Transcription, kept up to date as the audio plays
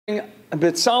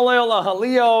Betzalel,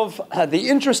 Ohaliav, the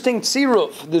interesting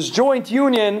tziruf, this joint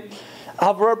union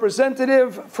of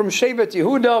representative from Shevet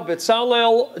Yehuda,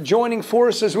 Betzalel, joining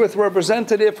forces with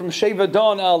representative from Shevet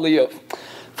Dan, Ohaliav.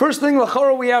 First thing,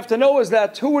 l'chara, we have to know is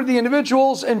that who were the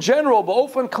individuals in general,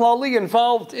 ba'ofen klali,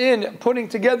 involved in putting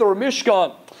together a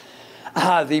Mishkan.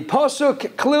 The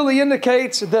pasuk clearly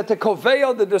indicates that the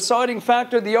koveya, the deciding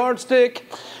factor, the yardstick,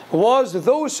 was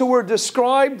those who were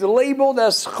described, labeled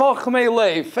as chachmei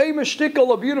lev. Famous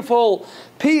shtickle, a beautiful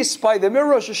piece by the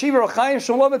Mirosh Yeshiva Chaim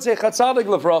Shmulevitz Echatzadik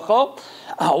Levracha.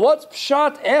 What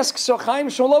Pshat asks Chaim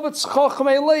Shmulevitz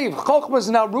chachmei lev? Chachma is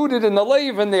now rooted in the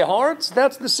lev, in the hearts.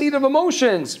 That's the seat of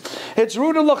emotions. It's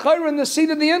rooted l'chayr in the seat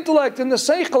of the intellect, in the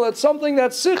seichel. It's something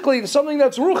that's sichli, something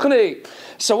that's ruchni.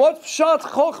 So what Pshat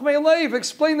chachmei lev?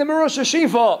 Explain the Mirosh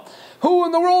Yeshiva. Who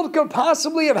in the world could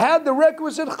possibly have had the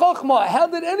requisite chachma? How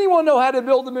did anyone know how to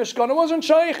build a Mishkan? It wasn't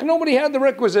shaykh. Nobody had the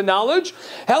requisite knowledge.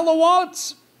 Hella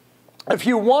what? If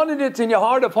you wanted it in your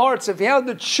heart of hearts, if you had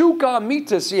the tshuka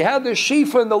mitas, you had the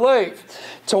shifa in the lev,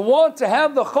 to want to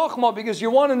have the chachma because you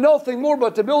want to know nothing more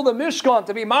but to build a Mishkan,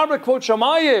 to be marbek kvod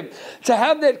shamayim, to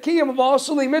have that kiyam of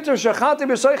asuli mitar shechati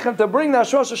b'seichem, to bring that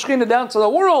shos shechina down to the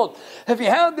world. If you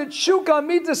had the tshuka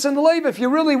mitas in the lev, if you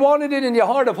really wanted it in your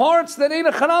heart of hearts, that ain't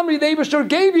a chanami the Eibishter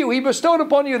gave you. He bestowed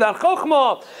upon you that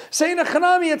chachma. Saying a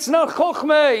chanami, it's not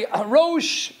chachmei,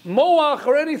 rosh, moach,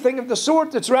 or anything of the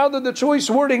sort. It's rather the choice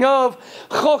wording of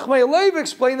chachmei lev,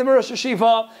 explained the Mirosh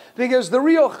Yeshiva, because the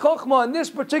real chachma in this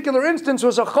particular instance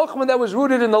was a chachma that was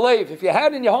rooted in the lev. If you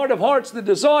had in your heart of hearts the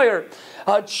desire,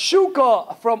 a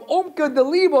tshuka from umka de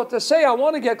libo, to say, I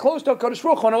want to get close to HaKadosh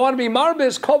Baruch Hu, and I want to be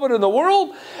marbez covered in the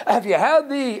world, if you had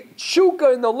the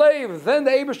tshuka in the lev, then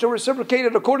the Eibishter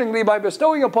reciprocated accordingly by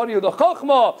bestowing upon you the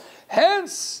chachma.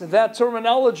 Hence, that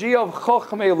terminology of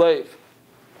chachmei lev.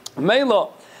 Mela,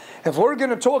 if we're going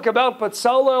to talk about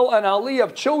Betzalel and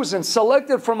Ohaliav chosen,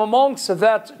 selected from amongst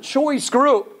that choice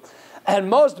group,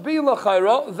 and must be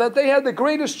l'chayra, that they had the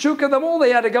greatest tshuka of them all.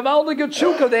 They had a gavaldik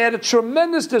tshuka. They had a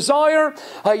tremendous desire,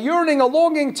 a yearning, a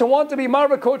longing to want to be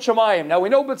marva kvod shamayim. Now we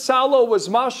know Betzalel was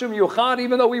mashum yuchad,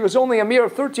 even though he was only a mere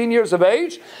 13 years of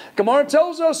age. Gemara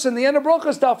tells us in the end of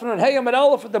Brachas Daf and Hey Amid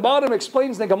Aleph at the bottom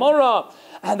explains the Gemara.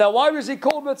 And then why was he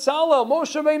called Betzalel?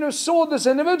 Moshe Rabbeinu saw this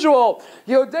individual.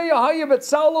 Yodei Haya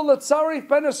Betzalel Letzarif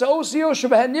Benes Osios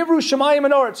Shebehen Nivru Shemayim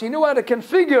and Arts. He knew how to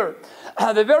configure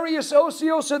the various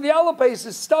osios of the alapaces.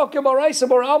 Stalkim Araisa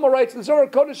Bar Alma writes the Zohar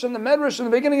Kodesh and the Medrash in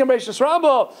the beginning of Reishis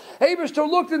Rabbah. Eibishter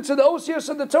looked into the osios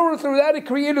of the Torah. Through that he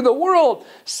created the world.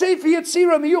 Sefer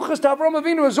Yetzira Miyuchas Avram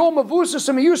Avinu is all mavusas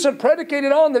and miyusad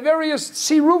predicated on the various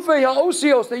sirufei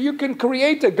osios that you can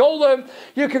create a golem.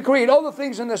 You can create other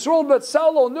things in this world. But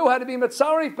knew how to be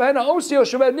Metzarif Ben Osio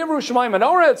Shabbat Nivru Shemaim and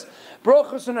Aretz.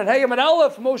 Brochus and Hayam and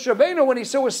Aleph. Moshe Rabbeinu, when he's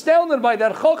so astounded by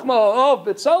that chachma of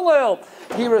Betzalel,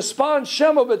 he responds,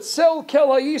 Shema Betzel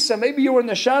Kel Ha'isa. Maybe you were in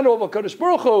the shadow of a HaKadosh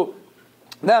Baruch Hu.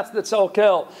 That's the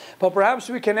Tzalkel. But perhaps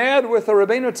we can add with the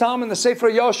Rabbeinu Tam in the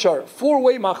Sefer Yashar,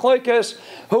 four-way machlekes,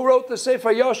 who wrote the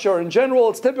Sefer Yashar. In general,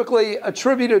 it's typically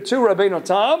attributed to Rabbeinu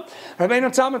Tam.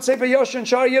 Rabbeinu Tam in Sefer Yashar and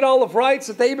Shar Yid Aleph writes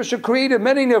that the Eibishter created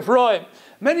many nivraim,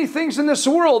 many things in this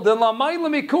world. And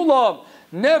lamayla mikulam,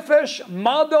 nefesh,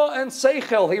 mada, and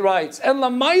seichel, he writes. And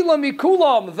lamayla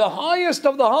mikulam, the highest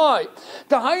of the high.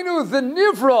 Tahainu, the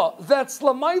nivra, that's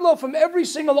lamayla from every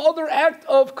single other act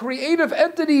of creative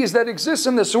entities that exists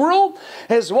in this world,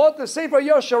 is what the Sefer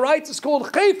Yashar writes. It's called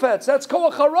chayfetz. That's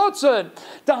koach haratzon.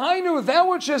 Tahainu, that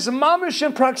which is mamish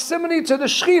in proximity to the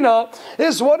Shechina,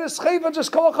 is what is chayfetz, is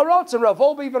koach haratzon. Rav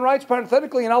Wolbe even writes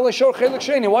parenthetically in Alei Shor Chelik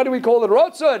Sheni. Why do we call it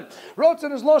ratzon?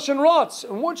 Ratzon is lashon ratz.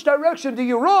 In which direction do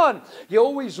you run? You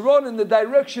always run in the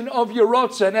direction of your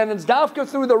ratzon, and it's dafka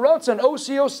through the ratzon,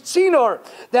 osios tzinor,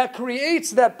 that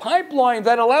creates that pipeline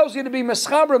that allows you to be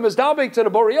meschaber, mesdabek to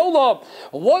the Borei.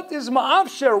 What is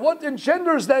ma'afsher? What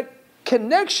engenders that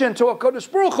connection to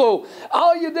HaKadosh Baruch Hu?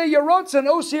 Al Yedei Yeratzon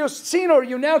Osios Tzinor,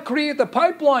 you now create the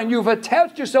pipeline. You've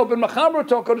attached yourself in Mechaber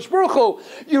to HaKadosh Baruch Hu.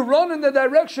 You run in the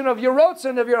direction of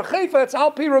Yeratzon, of your Chayfetz,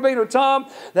 Al Pi Rabbeinu Tam.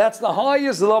 That's the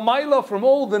highest Lamaila from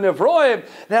all the Nevroim.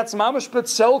 That's Mamash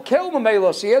Betzel Kel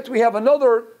Mamela. So yet we have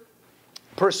another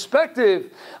perspective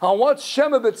on what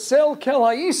Shema Betzel Kel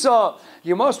Ha'isa.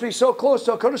 You must be so close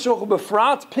to HaKadosh Baruch Hu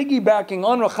b'frat, piggybacking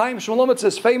on Chaim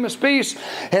Shmulevitz famous piece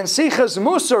in Sichas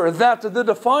Musar, that the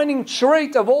defining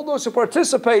trait of all those who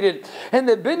participated in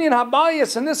the Binyan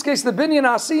Habayis, in this case the Binyan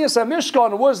Asiyas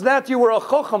HaMishkan, was that you were a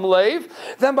Chacham Lev.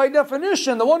 Then by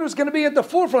definition, the one who's going to be at the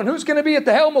forefront, who's going to be at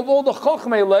the helm of all the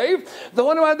Chachmei Lev, the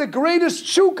one who had the greatest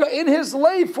tshuka in his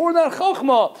Lev for that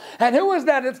Chachma. And who is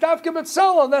that? It's Dafka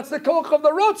Betzalel. That's the Koch of the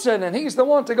Ratzin, and he's the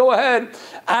one to go ahead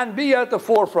and be at the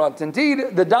forefront.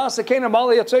 Indeed, the Das Akenim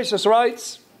Aliyah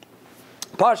writes,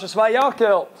 Parshas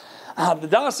Vayakel, the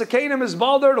Das Akenim is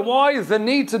bothered. Why? The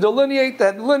need to delineate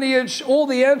that lineage, all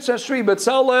the ancestry,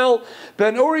 Betzalel,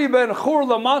 Ben Uri, Ben Chur,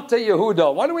 Lamate,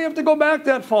 Yehuda. Why do we have to go back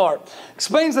that far?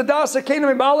 Explains the Das Akenim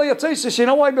in Baalei Atzesis. You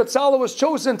know why Betzalel was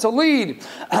chosen to lead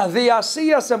the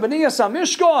Asiyas and Beniyas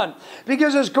Mishkan?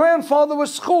 Because his grandfather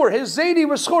was Chur. His Zedi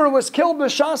was Chur, was killed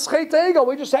b'Shas Chet Egel.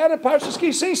 We just had it, Parshas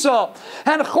Ki Sisa.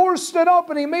 And Chur stood up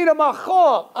and he made a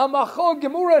Macha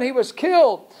Gemura, and he was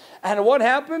killed. And what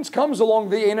happens? Comes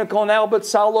along the Enokon now,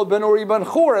 Betzalel ben Uri ben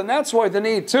Chur, and that's why the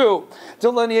need to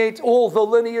delineate all the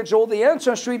lineage, all the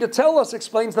ancestry, to tell us,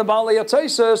 explains the Baalei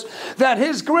Atzesis, that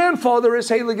his grandfather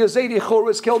is Heilig Zedi Chur,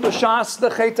 was killed b'Shas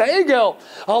the Chet Egel.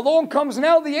 Along comes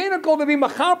now the Enokon to be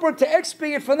Mechaper, to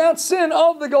expiate for that sin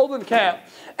of the golden calf.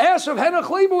 Ash of Henach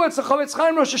Leibowitz, the Chavetz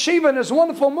Chaim Rosh Hashiva, and his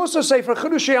wonderful Musa Sefer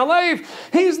Chidushei Alev,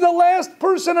 he's the last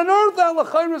person on earth that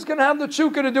L'chaira is going to have the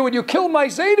chukah to do it. You killed my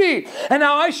Zedi, and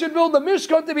now I should build the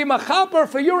Mishkan to be Machaper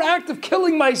for your act of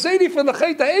killing my Zedi for the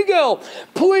Chet Egel.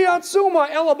 Pliyatsuma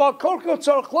Elabal Korko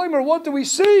Tzar Chleimer. What do we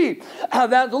see?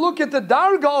 That look at the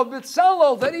Darga of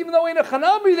Betzalel, that even though in a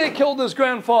Chanabi they killed his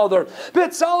grandfather,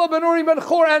 Betzalel ben Uri ben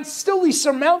Chur, and still he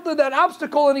surmounted that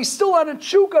obstacle, and he still had a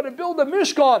chukah to build a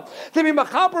Mishkan to be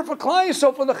Machaper for Klai,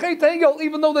 so for the Chet Egel,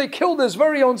 even though they killed his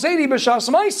very own Zedi b'Shas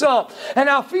Maisa, and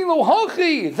Afilu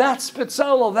Hachi, that's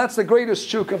Betzalel, that's the greatest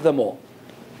chuk of them all.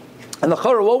 And the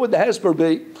Chara, what would the Hesper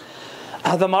be?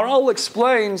 The Maral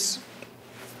explains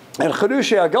in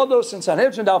Chidushei Agados and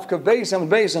Sanhedrin Daf Kav Beis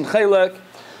and Beis and Chelek,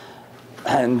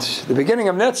 and the beginning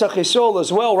of Netzach Yisrael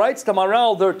as well, writes the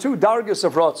Maral, there are two dargas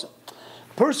of Ratzah.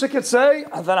 A person could say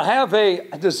that I have a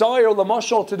desire,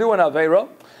 Lamashal, to do an Aveira.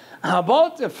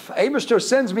 But if Abishter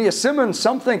sends me a simon,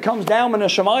 something comes down in a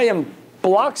Shemayim,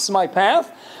 blocks my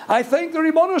path, I thank the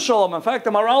Ribbonu Shalom. In fact,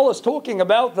 the Maral is talking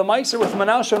about the Meiser with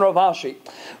Menashe and Rav Ashi.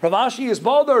 Rav Ashi is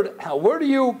bothered. Where do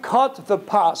you cut the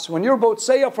pas? When you're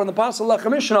Botseya from the pas of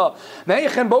Lechem Mishnah,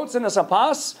 Me'echen Botzen is a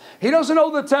pas. He doesn't know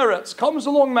the teretz. Comes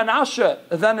along Menashe,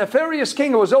 the nefarious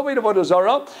king who was Oved Avodah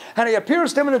Zarah, and he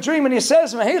appears to him in a dream, and he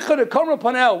says, Me'echen Kamra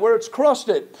Panel, where it's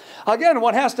crusted. Again,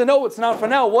 one has to know it's not for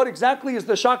now. What exactly is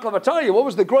the Shakla Vatari? What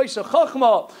was the grace of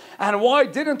Chachma? And why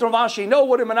didn't Rav Ashi know?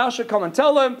 What did Menashe come and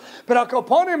tell him? But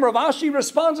Akaponim, Rav Ashi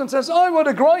responds and says, "Oh, what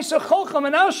a grace of Chacham,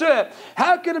 Menashe!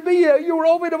 How could it be you were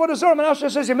over to Avodah Zarah?" Menashe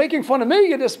says, "You're making fun of me.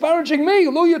 You're disparaging me.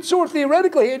 Lu Yitzur,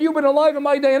 theoretically, had you been alive in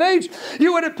my day and age,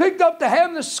 you would have picked up the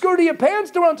hem, the skirt of your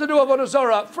pants to run to do Avodah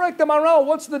Zarah." Frek the Maral,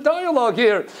 what's the dialogue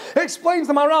here? Explains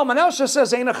the Maral. Menashe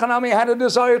says, "Eina Chanami had a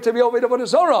desire to be over to Avodah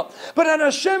Zarah, but had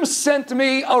Hashem sent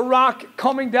me a rock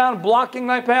coming down, blocking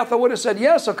my path, I would have said,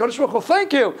 yes, HaKadosh Baruch Hu,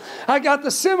 thank you. I got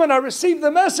the simon, I received the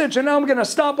message, and now I'm going to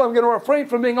stop. I'm going to refrain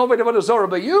from being over to Avodah Zarah."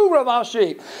 But you, Rav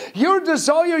Ashi, your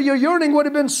desire, your yearning would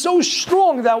have been so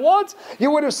strong that what?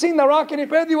 You would have seen the rock in your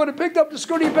path, you would have picked up the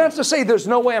skirt of your pants to say, "There's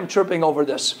no way I'm tripping over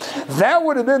this." That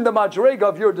would have been the madrega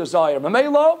of your desire.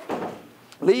 Mamelo?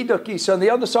 On the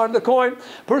other side of the coin,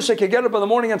 person can get up in the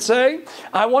morning and say,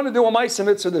 "I want to do a Maisa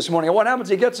Mitzvah this morning." And what happens?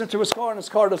 He gets into his car and his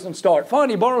car doesn't start.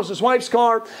 Fine, he borrows his wife's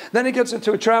car, then he gets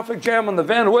into a traffic jam on the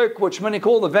Van Wyck, which many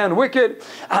call the Van Wicked,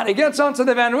 and he gets onto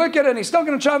the Van Wicked and he's stuck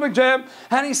in a traffic jam,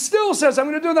 and he still says, "I'm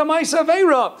going to do the Maisa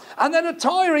Veira." And then a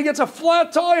tire, he gets a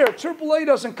flat tire, AAA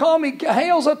doesn't come, he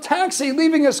hails a taxi,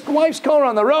 leaving his wife's car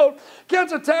on the road,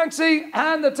 gets a taxi,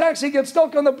 and the taxi gets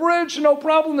stuck on the bridge, no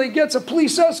problem, he gets a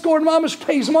police escort, Mamish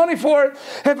pays money for it.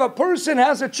 If a person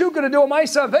has a chukah to do a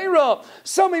Maisa Veira,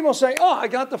 some people say, "Oh, I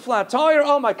got the flat tire,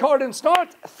 oh, my car didn't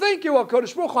start, thank you,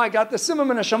 HaKadosh Baruch Hu, I got the simum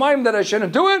and a shamayim that I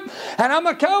shouldn't do it, and I'm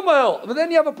a kamel." But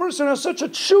then you have a person who has such a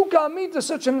chukah, meet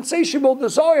such an insatiable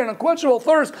desire and unquenchable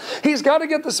thirst, he's got to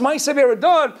get this Maisa Veira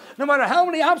done, no matter how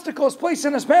many obstacles placed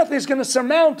in his path, he's going to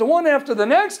surmount one after the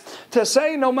next, to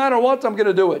say, no matter what, I'm going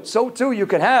to do it. So too, you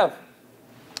can have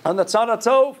on the Tzad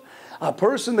HaTov, a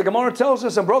person, the Gemara tells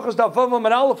us in Brochas Daf Vav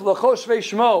Amud Aleph, L'chosh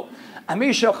ve'shmo,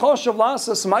 Amisha choshev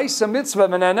lasas ma'isa mitzvah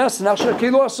menanes nashar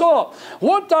kilu asah.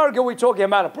 What darga are we talking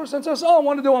about? A person says, "Oh, I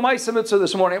want to do a ma'isa mitzvah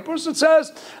this morning." A person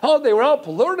says, "Oh, they were up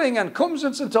learning and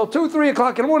kumzitz until 2, 3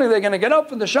 o'clock in the morning. They're going to get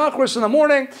up in the chakras in the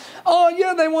morning. Oh,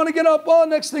 yeah, they want to get up. Oh,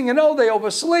 next thing you know, they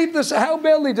oversleep. This, how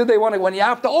badly did they want to?" When you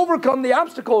have to overcome the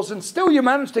obstacles and still you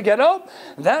manage to get up,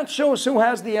 that shows who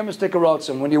has the emes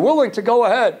tikaratzim. When you're willing to go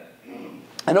ahead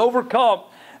and overcome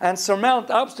and surmount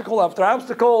obstacle after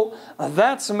obstacle.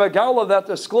 That's a megala that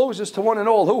discloses to one and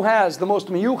all who has the most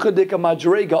miyuchadik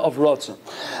madrega of Ratzon.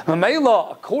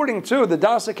 Mamela, according to the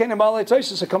Dasa Kenim Balei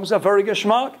Taisus, it comes up very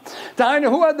geschmack. Taina,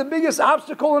 who had the biggest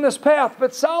obstacle in his path?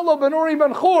 Betzalel ben Uri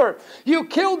ben Chur. You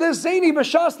killed his Zeni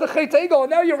b'shas the Chet Egel,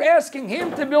 and now you're asking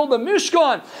him to build a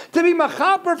Mishkan, to be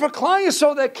machaper for Klai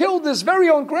Yisrael that killed his very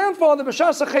own grandfather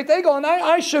b'shas the Chet Egel, and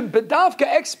I should bedavka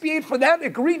expiate for that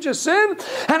egregious sin?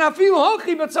 And Afilu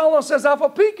Hachi, Betzalel says,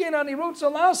 Afapikin ani Rutz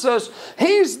Alasas,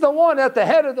 he's the one at the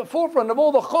head of the forefront of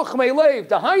all the Chochmei Lev.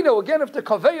 The Haino, again, if the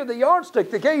Kaveya, the yardstick,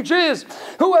 the gauge is,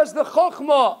 who has the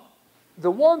Chochmah? The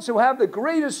ones who have the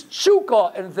greatest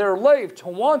chukah in their life to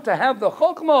want to have the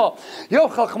chokhmah. Yo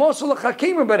chachmasul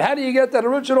chakim, but how do you get that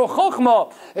original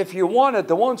chokhmah? If you want it,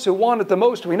 the ones who want it the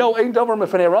most, we know ain't davar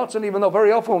mefnei ratzon, even though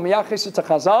very often when miyachis it's a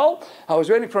chazal. I was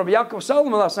waiting for Yaakov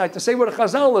Solomon last night to say what a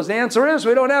chazal is. The answer is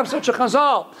we don't have such a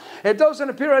chazal. It doesn't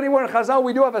appear anywhere in chazal.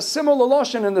 We do have a similar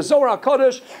lashon in the Zohar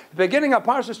HaKadosh, beginning of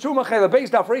Parshas Truma Chayla Beis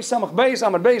Daf Reis Samach Beis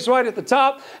Amud Beis right at the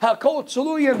top. Hakol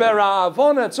tzuluyin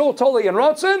beravona. It's all totally in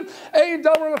ratzon.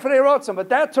 But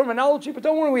that terminology, but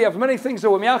don't worry, we have many things that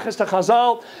were miyachis to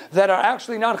Chazal that are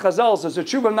actually not Chazals. There's a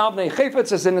Tshuva Navnei Chayfetz,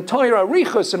 there's in the Torah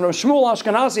Arichus and Shmuel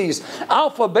Ashkenazi's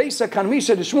Alpha, Besa,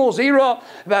 Kanmisha, the Shmuel's era,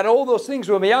 that all those things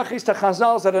were miyachis to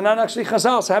Chazals that are not actually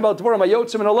Chazals. How about Dvorim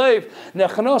Ayotzim and Alev,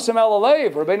 Nechanosim al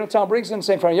Alev? Rabbeinu Tam brings in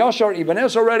St. Fran Yashar, Ibn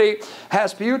Ez already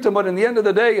has piyutim, but in the end of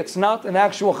the day, it's not an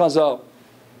actual Chazal.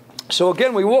 So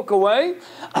again, we walk away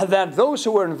that those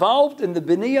who were involved in the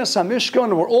B'niyas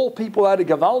HaMishkan were all people who had a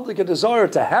gavaldik desire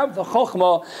to have the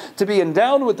chokhmah, to be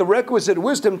endowed with the requisite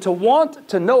wisdom, to want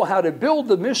to know how to build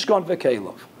the Mishkan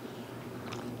v'Kelev.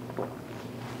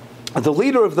 The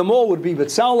leader of them all would be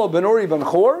Betzalel ben Uri ben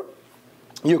Chur.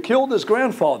 You killed his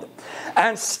grandfather.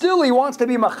 And still he wants to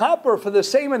be machaper for the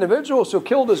same individuals who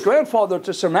killed his grandfather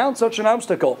to surmount such an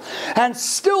obstacle. And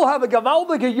still have a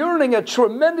gavaldik yearning, a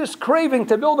tremendous craving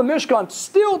to build a Mishkan.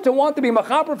 Still to want to be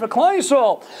machaper for Klai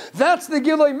Yisrael. That's the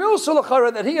Gilei Milsa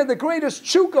L'chara, that he had the greatest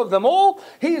chuk of them all.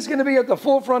 He is going to be at the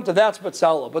forefront of that's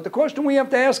Betzalel. But the question we have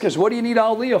to ask is, what do you need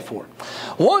Aliyah for?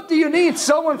 What do you need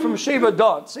someone from Sheva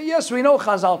Dan? So yes, we know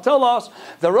Chazal tell us,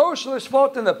 the Rosh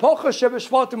L'Shvatim, the Pocha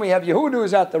Sheva we have Yehuda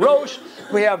who's at the Rosh,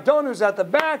 we have Don who's at the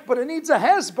back, but it needs a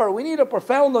hesper. We need a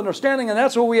profound understanding, and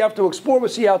that's what we have to explore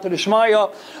with Siyata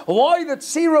D'Shmaya. Why the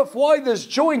tziruf? Why this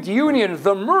joint union,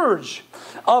 the merge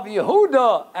of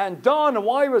Yehuda and Don?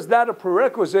 Why was that a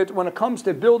prerequisite when it comes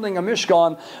to building a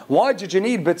Mishkan? Why did you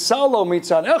need Betzalel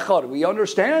mitzad echad? We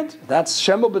understand that's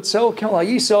Shema Betzalel Kel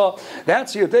Hayisa.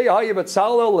 That's Yodei Haya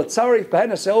Betzalel Letzarif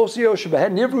Behen Eselsio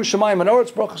Shebehen Nivru Shemayim and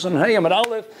Oretz Brachos and Hayim and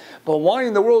Aleph. But why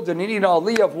in the world did you need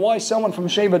Aliyah? Why someone from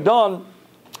Sheva Dan?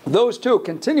 Those two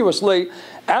continuously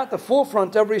at the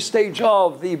forefront every stage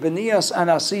of the B'niyas and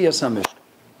Asiyas HaMishkan.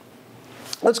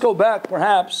 Let's go back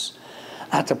perhaps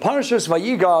to Parshas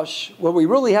Vayigash, where we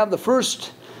really have the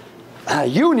first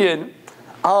union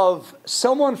of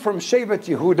someone from Shevet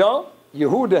Yehuda,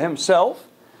 Yehuda himself,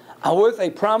 with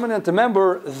a prominent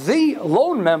member, the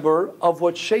lone member of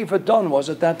what Shevet Dan was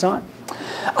at that time.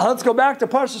 Let's go back to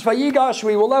Parshas Vayigash.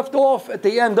 We were left off at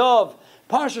the end of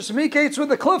Parshas Miketz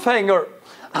with a cliffhanger.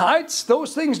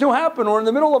 Those things do happen. We're in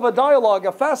the middle of a dialogue,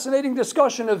 a fascinating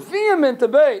discussion, a vehement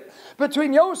debate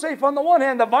between Yosef on the one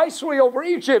hand, the viceroy over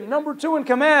Egypt, number 2 in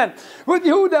command, with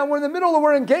Yehuda. We're in the middle,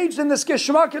 we're engaged in this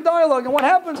Geshmaka dialogue. And what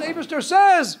happens? Abishter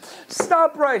says,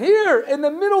 stop right here in the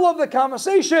middle of the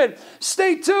conversation.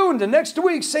 Stay tuned. And next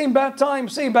week, same bat time,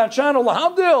 same bat channel,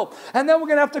 Lahavdil. And then we're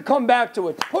going to have to come back to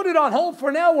it. Put it on hold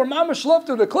for now. We're mamash left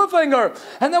to the cliffhanger.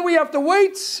 And then we have to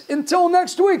wait until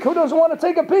next week. Who doesn't want to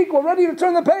take a peek? We're ready to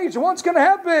turn the page. What's going to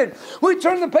happen? We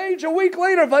turn the page a week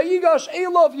later. Vayigash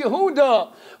Elav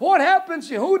Yehuda. What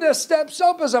happens? Yehuda steps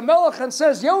up as a melech and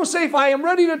says, Yosef, I am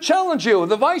ready to challenge you,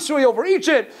 the viceroy over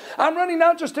Egypt. I'm ready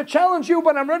not just to challenge you,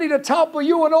 but I'm ready to topple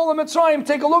you and all of Mitzrayim.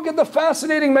 Take a look at the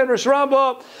fascinating Medrash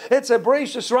Rabbah. It's a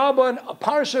Bereshis Rabbah and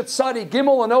Parshat Tzadi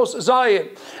Gimel and Os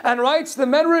Zayin. And writes the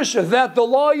Medrash that the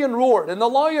lion roared. And the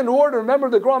lion roared, remember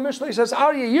the Gra Mishlei says,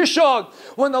 Arya Yishag,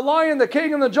 when the lion, the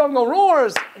king in the jungle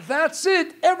roars, that's it.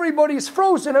 Everybody's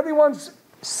frozen. Everyone's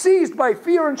seized by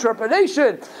fear and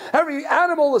trepidation. Every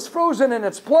animal is frozen in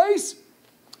its place.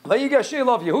 Vayigash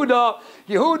Elav Yehuda.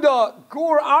 Yehuda,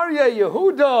 Gur Arya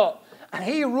Yehuda. And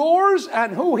he roars,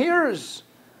 and who hears?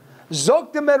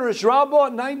 Zok the Medrash Rabbah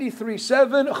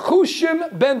 93:7.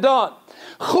 Chushim ben Dan.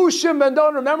 Chushim ben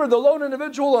Dan, remember the lone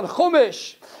individual on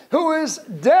Chumash who is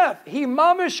deaf. He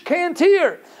mamish can't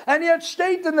hear. And yet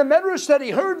state in the Medrash that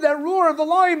he heard that roar of the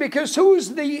lion, because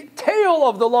who's the tail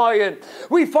of the lion?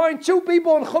 We find two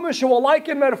people in Chumash who are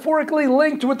likened metaphorically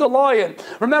linked with the lion.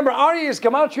 Remember, Aryeh is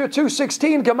Gematria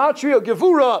 2:16, Gematria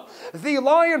Gevura. The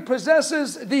lion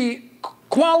possesses the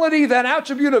quality, that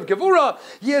attribute of Gevura,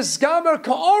 Yizgamer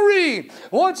Ka'ari.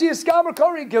 What's Yizgamer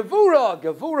Ka'ari? Gevura.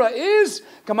 Gevura is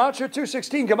Gematria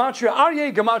 2:16, Gematria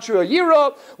Aryeh, Gematria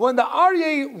Yira. When the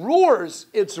Aryeh roars,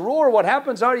 its roar, what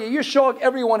happens? Aryeh Yishog,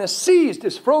 everyone is seized,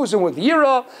 is frozen with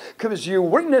Yira, because you're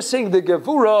witnessing the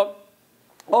Gevura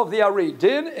of the Ari.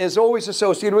 Din is always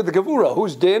associated with the Gevura.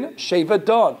 Who's Din? Sheva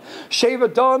Dan.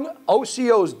 Sheva Dan,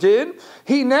 OCO's Din.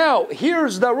 He now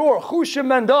hears the roar. Chushim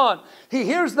ben Dan. He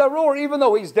hears the roar even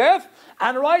though he's deaf,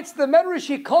 and writes the Medrash,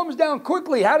 he comes down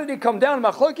quickly. How did he come down?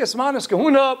 Machlokes Manas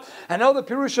Kahuna, and other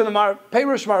Pirush and the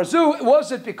Perush Marzu.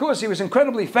 Was it because he was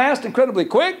incredibly fast, incredibly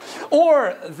quick,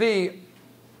 or the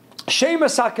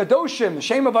Shemus HaKadoshim,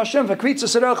 Shem of Hashem, V'Kvitza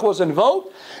Serach was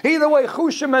invoked? Either way,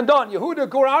 Chushim and Dan, Yehuda,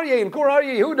 Gur Aryeh, and Gur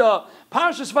Aryeh Yehuda,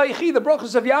 Parshas Vayichi, the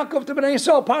brachas of Yaakov to Bnei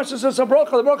Yisrael, Parshas of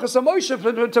Sabracha, the brachas of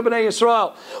Moshe to Bnei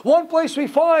Yisrael. One place we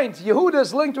find Yehuda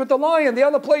is linked with the lion, the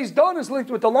other place Dan is linked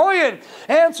with the lion.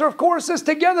 Answer, of course, is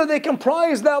together they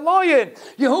comprise that lion.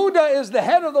 Yehuda is the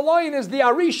head of the lion, is the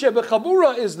Arisha,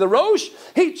 Bechabura is the Rosh.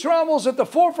 He travels at the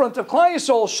forefront of Klal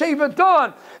Yisrael. Shevet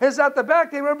Dan is at the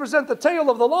back, they represent the tail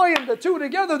of the lion. The two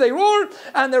together, they roar,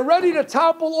 and they're ready to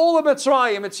topple all of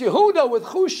Mitzrayim. It's Yehuda with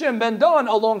Chushim ben Dan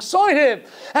alongside him,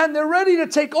 and they're ready to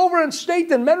take over and state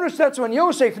in Medrash. That's when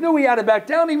Yosef knew he had to back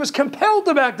down. He was compelled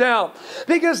to back down,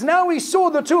 because now he saw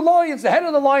the two lions, the head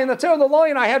of the lion, the tail of the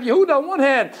lion. I have Yehuda on one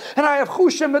hand, and I have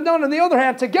Chushim ben Dan on the other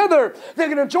hand. Together,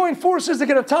 they're going to join forces. They're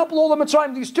going to topple all the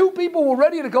Mitzrayim. These two people were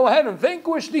ready to go ahead and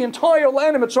vanquish the entire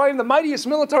land of Mitzrayim, the mightiest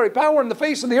military power in the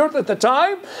face of the earth at the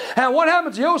time. And what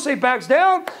happens? Yosef backs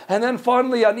down, and then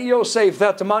finally, Ani Yosef,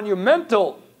 that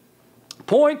monumental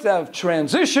point of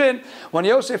transition, when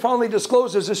Yosef finally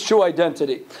discloses his true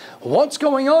identity. What's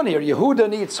going on here? Yehuda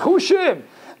needs Chushim.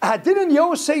 Didn't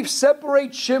Yosef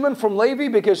separate Shimon from Levi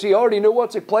because he already knew what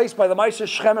took place by the Ma'aser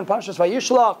Shechem and Parshas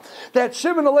Vayishlach? That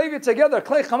Shimon and Levi together,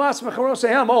 Klei Chamas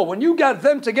Mecharosehem. Oh, when you got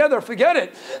them together, forget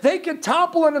it. They could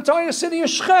topple an entire city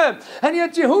of Shechem. And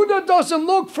yet Yehuda doesn't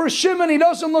look for Shimon. He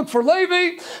doesn't look for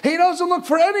Levi. He doesn't look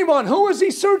for anyone. Who is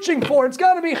he searching for? It's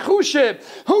got to be Chushim.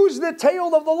 Who's the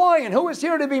tail of the lion? Who is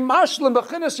here to be Mashlim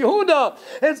Bechinas Yehuda?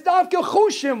 It's Davka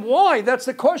Chushim. Why? That's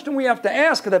the question we have to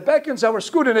ask that beckons our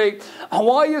scrutiny.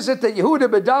 Why is it that Yehuda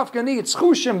bedafka needs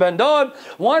Chushim ben Dan?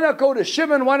 Why not go to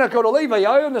Shimon? Why not go to Levi?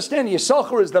 I understand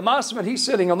Yisachar is the masman, he's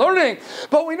sitting and learning,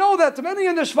 but we know that many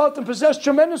in the Shvatim possess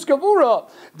tremendous gavura.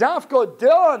 Dafka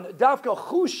Dan, Dafka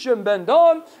Chushim ben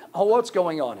Dan. Oh, what's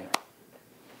going on here?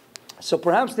 So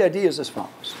perhaps the idea is as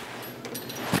follows.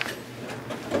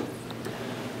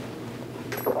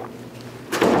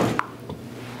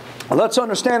 Let's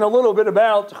understand a little bit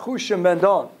about Chushim ben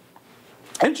Dan.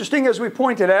 Interesting, as we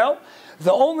pointed out,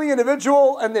 the only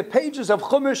individual in the pages of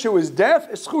Chumash who is deaf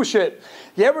is Chushim.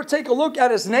 You ever take a look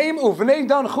at his name? Uvnei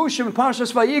Dan Chushim in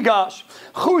Parshas Vayigash.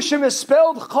 Chushim is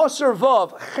spelled Chaser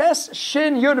Vav, Ches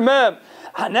Shin Yud Mem.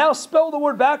 Now spell the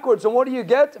word backwards, and what do you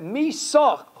get?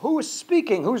 Misach. Who is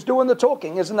speaking? Who's doing the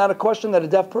talking? Isn't that a question that a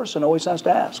deaf person always has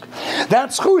to ask?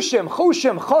 That's Chushim.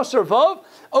 Chushim, Chaser Vav.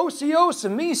 Osios,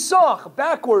 Misach,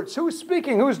 backwards. Who's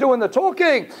speaking? Who's doing the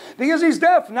talking? Because he's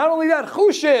deaf. Not only that,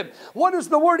 Chushim. What does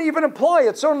the word even imply?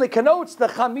 It certainly connotes the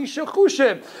Chamisha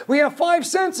Chushim. We have 5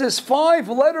 senses, 5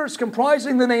 letters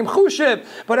comprising the name Chushim.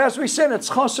 But as we said, it's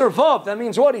Chaser Vav. That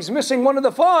means what? He's missing one of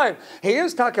the 5. He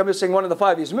is Taka missing one of the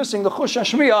 5. He's missing the Chush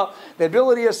Hashmiya, the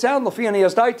ability of sound, Lafi and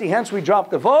Yazdaiti. Hence we drop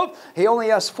the Vav. He only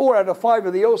has 4 out of 5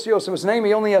 of the Osios of his name.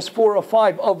 He only has 4 or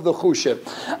 5 of the Chushim.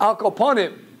 Al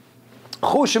Kopanim.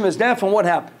 Chushim is deaf, and what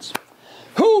happens?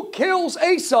 Who kills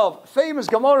Esav? Famous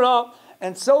Gemara,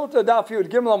 and Sota Daf Yud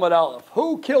Gimel Amud Aleph.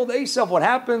 Who killed Esav? What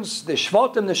happens? The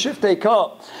Shvatim, the Shiftei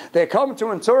come. They come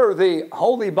to inter the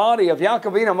holy body of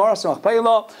Yaakov Avinu Maras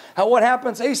Machpelah. And what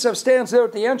happens? Esav stands there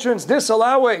at the entrance,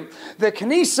 disallowing the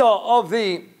Knisa of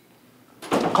the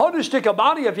Chodesh a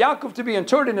body of Yaakov to be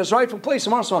interred in his rightful place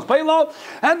in Marsach Pelo,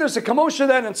 and there's a commotion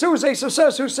that ensues. Esav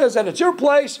says, who says that it's your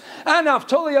place? And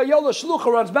Naphtali Ayola Shlucha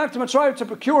runs back to Mitzrayim to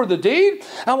procure the deed,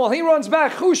 and while he runs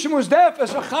back, Chushim was deaf,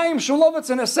 as Chaim Shulovitz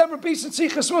in a separate piece of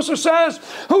Tzichas Musar says,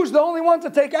 who's the only one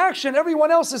to take action? Everyone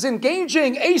else is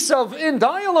engaging Esav in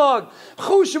dialogue.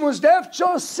 Chushim was deaf,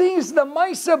 just sees the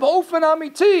Maiseb Ofen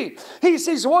Amiti. He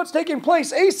sees what's taking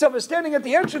place. Esav is standing at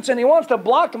the entrance and he wants to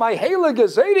block my Hela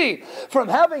Gazeti from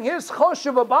having his chosh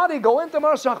of a body go into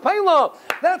Marsach Pela.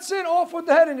 That's it, off with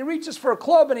the head, and he reaches for a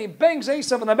club and he bangs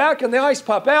Esav in the back and the eyes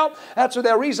pop out. That's where the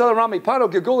Arizal Rami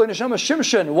Paro Gigul and Neshama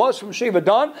Shimshon was from Sheva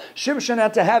Dan. Shimshon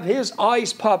had to have his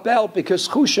eyes pop out because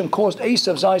Chushim caused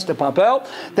Esav's eyes to pop out.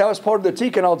 That was part of the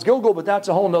Tikkun al Gilgul, but that's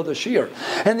a whole nother shear.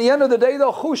 In the end of the day,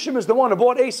 though, Chushim is the one who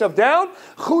brought Esav down.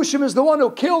 Chushim is the one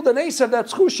who killed an Esav.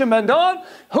 That's Chushim and Dan.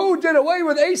 Who did away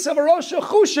with Esav Arosha?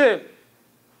 Chushim.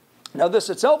 Now this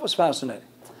itself is fascinating,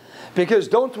 because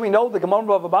don't we know the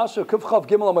Gemara of Abasha Kufchav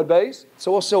Gimel Amud Beis? It's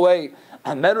also a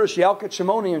Medrash Yalkut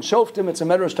Shimoni and Shoftim. It's a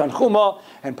Medrash Tanchuma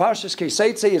and Parshas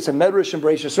Keseitze. It's a Medrash and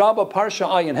Bereishis Rabbah. Parsha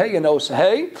Ayin Hey and Os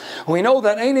Hey. We know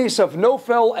that Ein Esav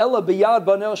Nofel Ela Biyad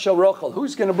Banel Shel Rachel.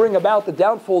 Who's going to bring about the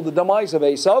downfall, the demise of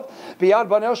Esav? Biyad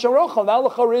Banel Shel Rachel. Now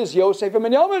Lachar is Yosef and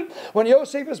Binyamin. When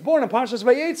Yosef is born in Parshas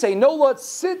Vayetze, no lot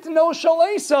sit no Shel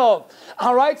Esav.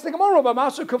 All right, it's the Gemara by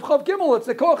Maser Kufchav Gimel. It's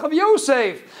the Koach of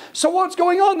Yosef. So what's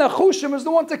going on now? Chushim is the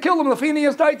one to kill him. Lefini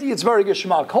Daiti. It's very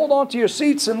geschmack. Hold on to your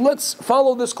seats and let's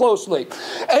follow this closely.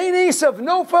 Ein Esav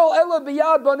Nofel Ela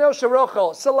Biyad Banel Shel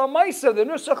Rachel. Salamaisa, the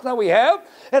nusach that we have,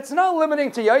 it's not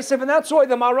limiting to Yosef, and that's why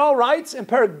the Maral writes in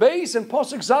Perek Beis and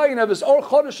Pasuk Zayin of his Or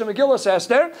Chodesh and Megillah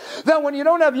Esther that when you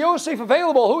don't have Yosef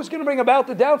available, who's going to bring about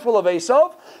the downfall of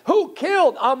Esav? Who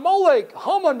killed Amalek,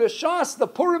 Haman, Bishas, the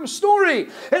Purim story?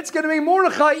 It's going to be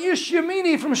Mordechai Ish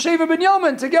Yemini from Shevet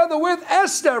Binyamin together with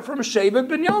Esther from Shevet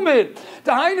Binyamin.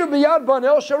 Dahainu Biyad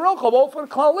Banel Shel Rachel, Ofen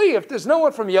Klali. If there's no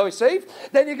one from Yosef,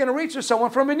 then you're going to reach for someone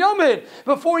from Binyamin.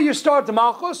 Before you start the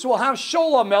Malchus, we'll have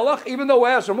Shola Melech, even though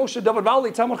as Moshe David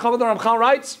Vali, Talmud Chavadah Ramchal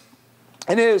writes,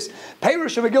 in his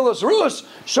Perish of Megillus Rus,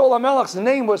 Shaul HaMelech's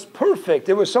name was perfect.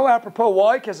 It was so apropos.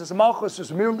 Why? Because his Malchus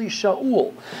was merely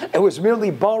Shaul. It was merely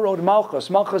borrowed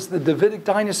Malchus. Malchus, the Davidic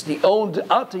dynasty, owned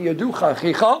Ata Yaducha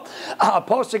Chicha,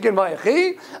 Posik in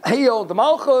Vayechi. He owned the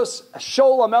Malchus.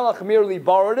 Shaul HaMelech merely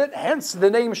borrowed it, hence the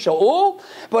name Shaul.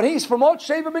 But he's from Ot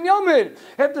Sheva Binyamin.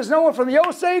 If there's no one from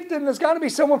Yosef, then there's got to be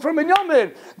someone from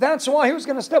Binyamin. That's why he was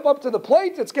going to step up to the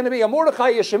plate. It's going to be a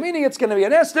Mordechai Yeshemini. It's going to be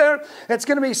an Esther. It's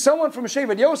going to be someone from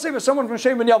Shevet Yosef or someone from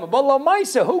Shevet Binyamin. But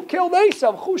Lamaisa, who killed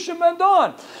Esav? Chushim and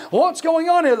Dan. What's going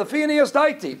on here? The Phineas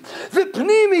Daiti. The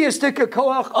Pneumistic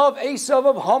Koach of Esav,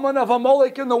 of Haman, of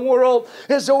Amalek in the world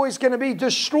is always going to be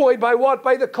destroyed by what?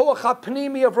 By the Koach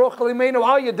HaPnimi of Rochel Imenu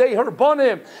Ayadei, her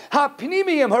Banim.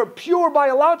 HaPnimiyim, her pure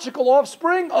biological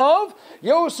offspring of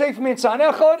Yosef Mitzan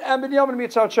Echad and Binyamin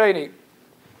Mitzan Sheni.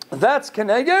 That's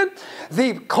Keneged,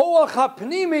 the Koach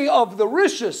HaPnimi of the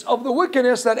Rishis, of the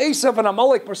wickedness that Esav and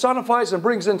Amalek personifies and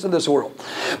brings into this world.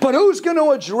 But who's going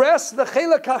to address the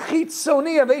Chelak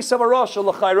HaChitzoni of Esav Arasha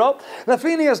L'chaira? The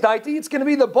Phineas Daiti, it's going to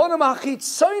be the Bonim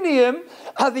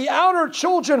HaChitzoniim, the outer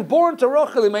children born to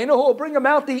Rachel Imenu, who will bring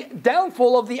about the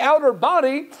downfall of the outer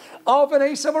body of an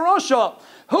Esav Arasha.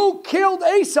 Who killed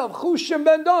Esav? Chushim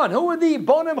ben Dan. Who are the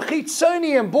Bonim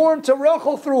Chitzoniim born to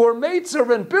Rachel through her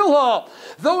maidservant Bilhah?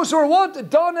 Those were what?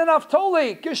 Dan and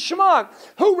Naphtali. Geshmak.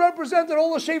 Who represented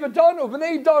all of Shevet Dan?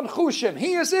 Uvnei Dan Chushim.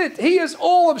 He is it. He is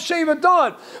all of Shevet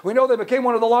Dan. We know they became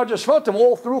one of the largest Shvatim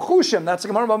all through Chushim. That's the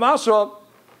Gemara Masra.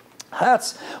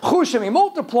 That's Chushim. He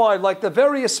multiplied like the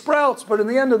various sprouts, but in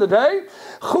the end of the day,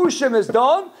 Chushim is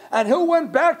done. And who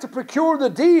went back to procure the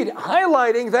deed,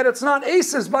 highlighting that it's not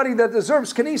Esav's body that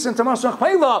deserves Knesset to Masach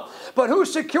Pela, but who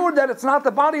secured that it's not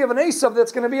the body of an Esav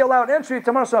that's going to be allowed entry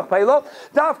to Masach Pela?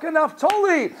 Dafka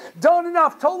Naphtali. Dan and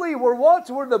Naphtali were what?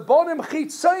 Were the Bonim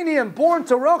Chitzoniim born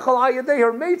to Rachel Ayadei,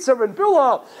 her maidservant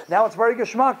Bilhah. Now it's very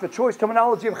geschmack. The choice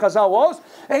terminology of Chazal was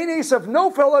Ein Esav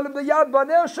Nofel Elim B'Yad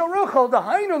Banel Shel Rachel. The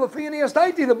Hainu L'Fineas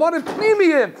Daiti, the Bonim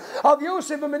Pnimiyim of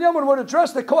Yosef and Binyamin would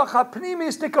address the Koach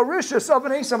HaPnimistic Arishus of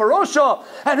an Esav Arosha,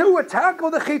 and who would tackle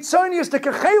the Chitzonius, the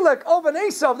Kechelek of an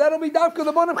Esav. That'll be Dafka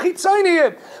the Bonim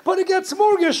Chitzoniim. But it gets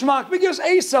more geschmack because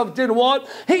Esav did what?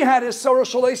 He had his Sarah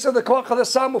Shal Esav, the Koach of the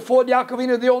Sam, who fought Yaakov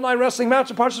Avinu, the all-night wrestling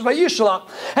match of Parshas Vayishlach.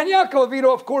 And Yaakov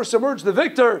Avinu, of course, emerged the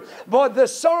victor. But the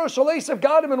Sarah Shal Esav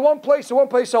got him in one place and one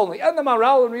place only. And the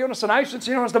Maral and Rionis and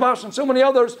Aishitz, and so many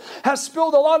others, has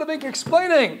spilled a lot of ink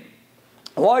explaining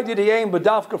Why did he aim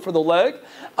Badafka for the leg?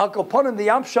 Al Kopanim, the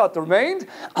Amshat remained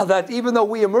that even though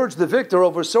we emerged the victor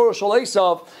over Sorosh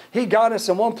Esav, he got us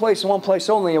in one place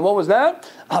only. And what was that?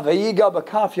 Avayiga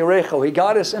Bakaf Yerecho. He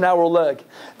got us in our leg.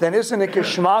 Then isn't it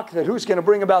Kishmak that who's going to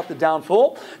bring about the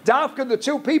downfall? Dafka, the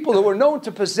two people who were known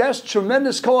to possess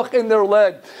tremendous koach in their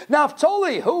leg.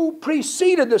 Naphtali, who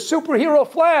preceded the superhero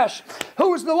Flash,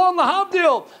 who was the one, the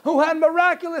Habdil, who had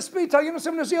miraculous speed.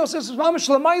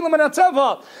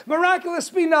 Miraculous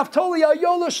speed. Naphtali,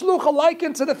 Ayola Shlucha,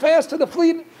 likened to the fast, to the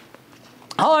fleet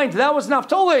hind. That was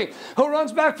Naphtali, who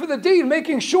runs back for the deed,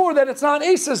 making sure that it's not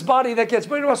Esau's body that gets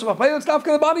buried. It's not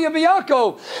the body of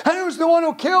Yaakov. And who's the one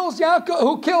who kills Yaakov,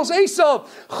 who kills Esau?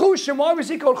 Chushim. Why was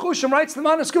he called Chushim? Writes the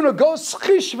Manaskuna, go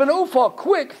schish v'nufa,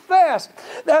 quick, fast.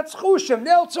 That's Chushim.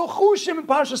 Neltzo Chushim in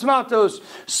Parshas Matos.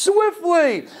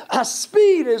 Swiftly.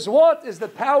 Speed is what? Is the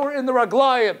power in the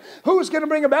Raglayim. Who's going to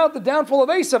bring about the downfall of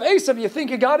Esav? Esav, you think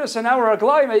you got us in our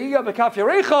Raglayim?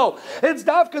 It's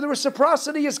Davka, the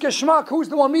reciprocity is Geshmak. Who's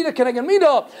the one Mida Keneged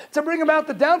Mida to bring about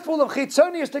the downfall of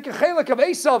Chitzonius, the Kechelik of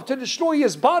Esav, to destroy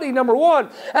his body, number one,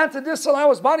 and to disallow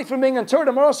his body from being interred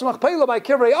in Maros Machpelah by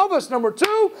Kivrei Avos, number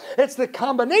two. It's the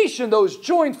combination, those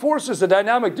joint forces, the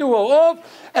dynamic duo of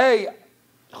a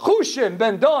Chushim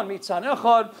ben Dan Mitzan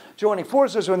Echad, joining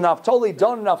forces with Naphtali,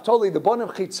 Dan and Naphtali, the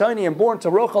Bonim Chitzoni, and born to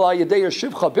Rochel Ayadei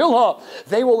Shivcha Bilha.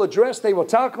 They will address, they will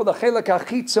tackle the Chelek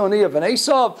HaChitzoni of an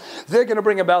Esav. They're going to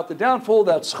bring about the downfall.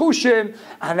 That's Chushim,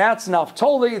 and that's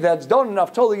Naphtali. That's Dan and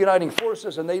Naphtali uniting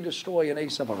forces, and they destroy an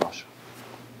Esav of Russia.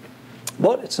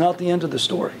 But it's not the end of the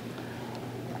story,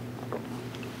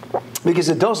 because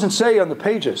it doesn't say on the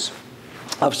pages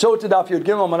of Sotah Daf Yud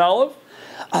Gimel Manalev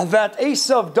that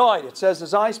Esav died. It says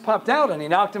his eyes popped out and he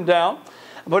knocked him down.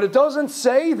 But it doesn't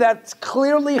say that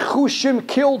clearly Chushim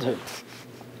killed him.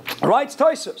 Writes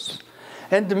Taisus.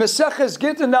 And the Meseches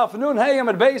Gittin Dafnun Hayam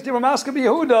at Beis Diramaska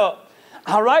Yehuda.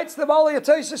 Writes the Bali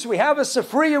Taisus. We have a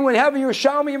Sefri and we have a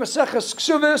Yerushalmi, Meseches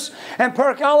Ksuvis, and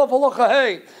Perk Aleph Halacha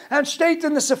Hey. And state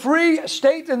in the Sefri,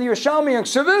 state in the Yerushalmi and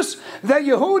Ksuvis, that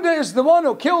Yehuda is the one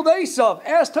who killed Esav.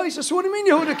 Ask Taisus, what do you mean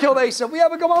Yehuda killed Esav? We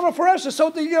have a Gemara for Esha,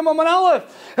 Sotah Yimam and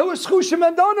Aleph. It was Chushim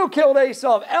and Dan who killed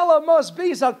Esav. Ella must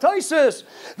be Zak Taisus.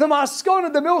 The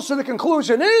Maskon, the Milsa, the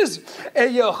conclusion is,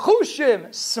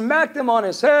 Yehushim smacked him on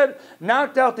his head,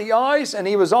 knocked out the eyes, and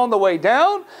he was on the way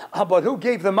down. But who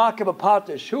gave the Makab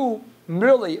Patish? Who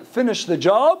merely finished the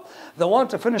job? The one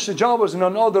to finish the job was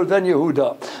none other than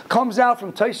Yehuda. Comes out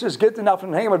from Taisus, Gittin out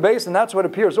from Hamer base, and that's what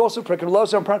appears also.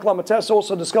 Prekalosa and Praklamates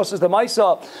also discusses the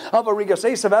Maisa of Arigas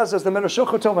Esav, as does the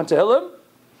Menashuchotom and Tehillim.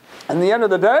 And the end of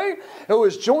the day, it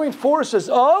was joint forces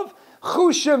of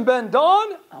Chushim ben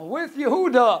Dan with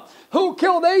Yehuda. Who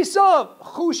killed Esav?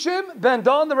 Chushim ben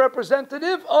Dan, the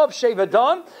representative of Sheva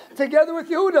Dan, together with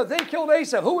Yehuda. They killed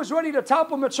Esav. Who was ready to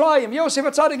topple Mitzrayim? Yosef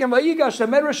Atzadik and Vayigash, the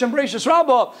Medrash and Bereshis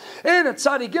Rabbah. In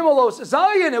Atzadik Gimelos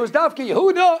Zion, it was Dafka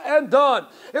Yehuda and Dan.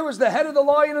 It was the head of the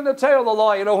lion and the tail of the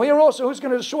lion. Oh, here also, who's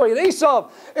going to destroy it? Esav.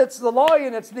 It's the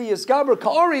lion, it's the Iskaber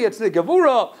Ka'ari, it's the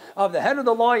Gevura of the head of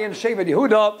the lion, Sheva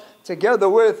Yehuda, together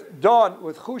with Dan,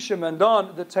 with Chushim and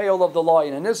Dan, the tail of the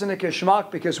lion. And isn't it Kishmak?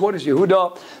 Because what is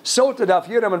Yehuda? Sotah Daf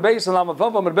Yiram and Beis and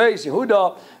Lamavavam and Beis,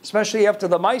 Yehuda, especially after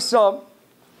the Maisa,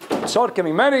 Tzorkim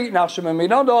Imeni, Nashim and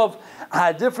Minadov,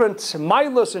 different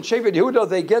Milas and Shevet Yehuda,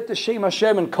 they get the Shem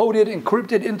Hashem encoded,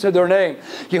 encrypted into their name.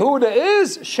 Yehuda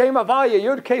is Shem Avaya,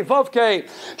 Yud Kei Vav Kei.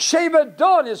 Shevet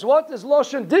Dan is what? Is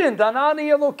Loshen Din,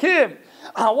 Danani Elokim.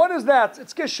 What is that?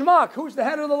 It's Geshmak. Who's the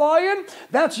head of the lion?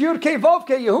 That's Yud Kei Vav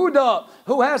Kei, Yehuda,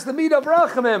 who has the meat of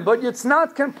Rachamim. But it's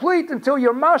not complete until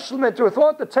you're mashlim with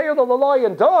what the tail of the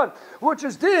lion done, which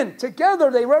is Din. Together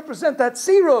they represent that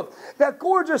Siruf, that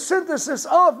gorgeous synthesis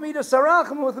of Midas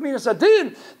Rachamim with Midas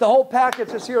Adin. The whole package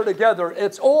is here together.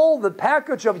 It's all the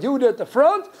package of Yehuda at the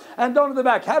front and down at the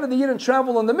back. How did the Yidden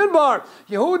travel in the Midbar?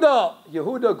 Yehuda,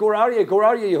 Gorarye,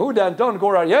 Yehuda, and Don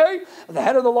Gorarye, the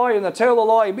head of the lion, the tail of the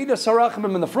lion, Midas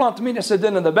Rachamim in the front, Midas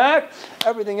Adin in the back,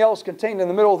 everything else contained in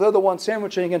the middle. They're the ones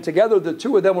sandwiching it together. The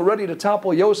two of them were ready to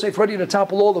topple Yosef, ready to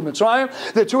topple all the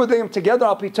Mitzrayim. The two of them together,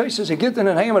 Apitaisis, Gittin,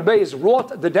 and Haman Beis,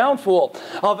 wrought the downfall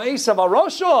of Esav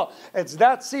Arosha. It's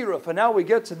that Siruf. And now we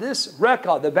get to this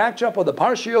Rekha, the backdrop of the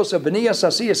Parshios of B'niyas,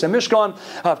 Asiyas, and Mishkan,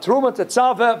 of Truma,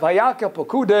 Tetzaveh, Vayaka,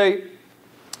 Pokudei.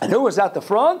 And who was at the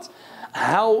front?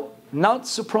 How not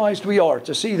surprised we are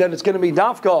to see that it's going to be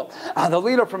Dafka, the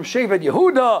leader from Shevet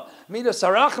Yehuda, Midas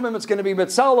Arachimim. It's going to be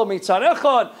Betzalel, Mitzad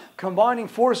Echad, combining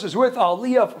forces with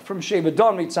Ohaliav from Shevet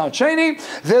Dan, Mitzad Sheni.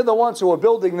 They're the ones who are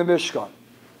building the Mishkan.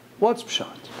 What's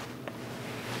Pshat?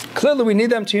 Clearly we need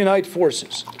them to unite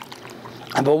forces.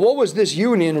 But what was this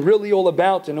union really all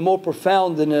about in a more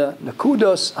profound, in a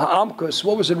Nakudas, Ha'amkus,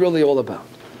 what was it really all about?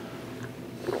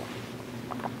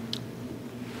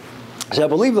 So I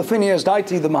believe the Phineas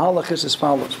Daiti, the Mahalach is as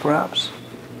follows, perhaps.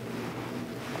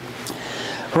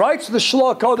 Writes the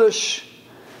Shloh Kodesh,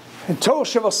 in Torah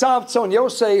Shavasav and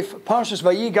Yosef, Parshas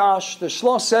Vayigash, the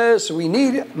Shloh says we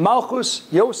need Malchus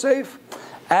Yosef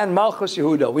and Malchus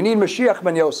Yehuda. We need Mashiach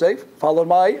ben Yosef, followed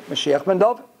by Mashiach ben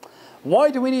David.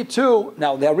 Why do we need two?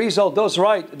 Now, the Arizal does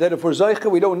write that if we're Zeicha,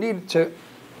 we don't need to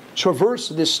traverse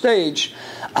this stage,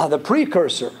 the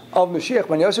precursor of Mashiach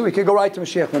ben Yosef, we could go right to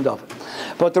Mashiach ben David.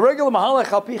 But the regular Mahalach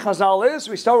Alpi Chazal is,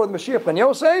 we start with Mashiach ben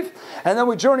Yosef, and then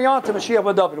we journey on to Mashiach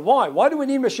ben David. Why? Why do we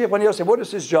need Mashiach ben Yosef? What is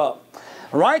his job?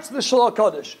 Writes the Shloh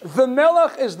Kodesh, the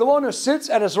Melech is the one who sits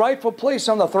at his rightful place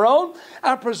on the throne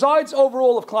and presides over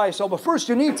all of Klal Yisrael. But first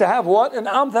you need to have what? An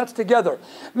Am that's together.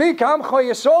 Mikam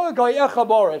Choyesol Goyecha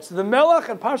Boretz. The Melech,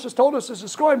 and Parshas told us, is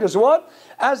described as what?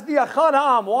 As the Achad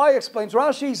Am. Why? Explains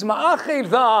Rashi, is Ma'achiv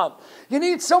Da'am. You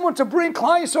need someone to bring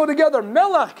Klal Yisrael together.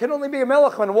 Melech can only be a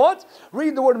Melech when what?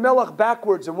 Read the word Melech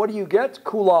backwards, and what do you get?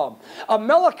 Kulam. A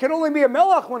Melech can only be a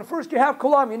Melech when first you have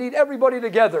Kulam. You need everybody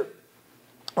together.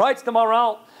 Writes the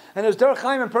Maral, and as Derech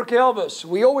Chaim and Pirkei Avos,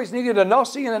 we always needed a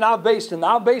Nasi and an Av Beistin. The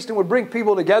Av Beistin would bring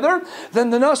people together, then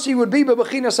the Nasi would be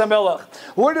Bebechinas HaMelech.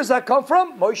 Where does that come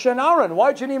from? Moshe and Aaron.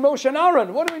 Why do you need Moshe and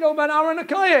Aaron? What do we know about Aaron and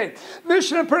Kayin?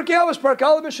 Mishnah and Pirkei Avos, Pirkei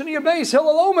Avos, Mishnah Yabes,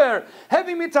 Hillel Omer,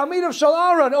 Heavy Mitamid of Shal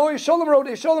Aaron, Oy Sholem Rod,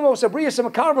 Sholem Osabrias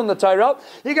and Makarv on the Torah.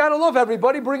 You got to love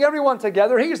everybody, bring everyone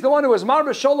together. He's the one who is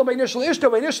Marba Sholem, Initial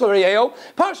Ishto, Initial Reyeo.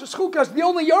 Parshas Chukas, the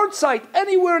only yard site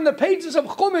anywhere in the pages of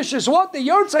Chumash is what? The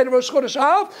yard site of Rosh Chodesh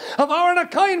Av, of Aaron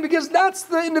and Kayin, because that's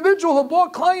the individual who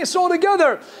brought Klal Yisrael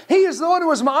together. He is the one who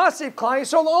was Ma'asif Klal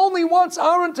Yisrael. Only once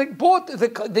Aaron brought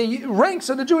the ranks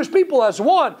of the Jewish people as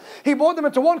one, he brought them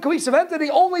into one cohesive entity.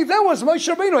 Only then was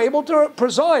Moshe Rabbeinu able to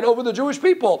preside over the Jewish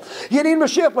people. You need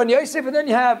Mashiach ben Yosef, and then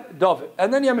you have David,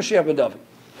 and then you have Mashiach ben David.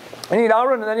 You need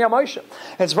Aaron, and then you have Moshe.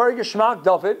 It's very geschmack,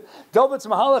 David. David's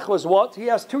Mahalach was what? He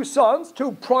has two sons,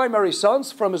 two primary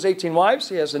sons from his 18 wives.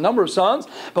 He has a number of sons,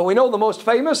 but we know the most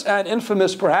famous and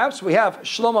infamous, perhaps, we have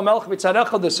Shlomo Melech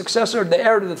B'Tzarecha, the successor, the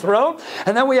heir to the throne,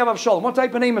 and then we have Avshalom. What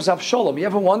type of name is Avshalom? You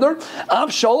ever wonder?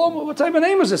 Avshalom, what type of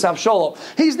name is this Avshalom?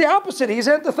 He's the opposite. He's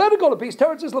antithetical to peace.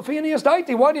 Teretz's Lefinias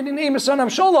Daiti. Why did he name his son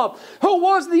Avshalom? Who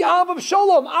was the Av of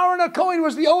Shalom? Aaron HaKohen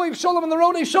was the Oiv Shalom and the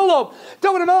Rodei Shalom.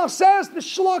 David HaMelech says, the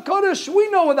Shloh Kodesh, we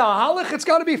know with the Halach, it's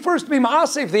got to be first be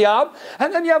Ma'asif the Av,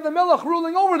 and then you have the Melech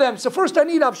ruling over them. So first I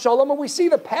need Avshalom, and we see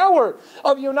the power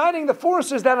of uniting the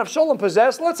forces that Avshalom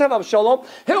possessed. Let's have Avshalom.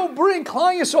 He'll bring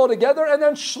Klal Yisrael together, and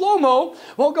then Shlomo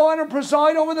will go on and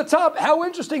preside over the top. How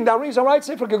interesting. That reason right,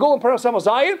 say for Gilgul and Parasam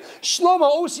Zion,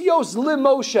 Shlomo Osios Lim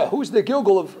Moshe. Who's the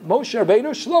Gilgul of Moshe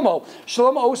Rabbeinu? Shlomo.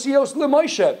 Shlomo Osios Lim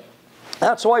Moshe.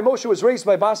 That's why Moshe was raised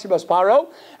by Basi Bas Paro,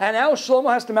 and now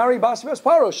Shlomo has to marry Basi Bas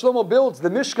Paro. Shlomo builds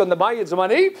the Mishkan, the Bayit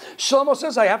Zamani. Shlomo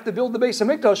says, I have to build the Beis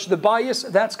HaMikdash, the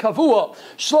Bayis, that's Kavua.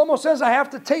 Shlomo says, I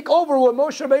have to take over what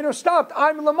Moshe Rabbeinu stopped.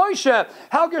 I'm LeMoshe.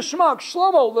 How Geshmak?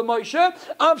 Shlomo LeMoshe.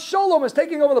 Avshalom is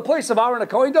taking over the place of Aaron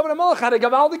HaKohen. David HaMelech had a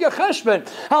Gavaldi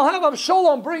Gecheshben. I'll have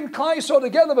Avshalom bring Klal Yisrael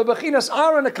together, but Bechinas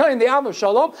Aaron HaKohen, the Am of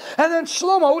Shalom, and then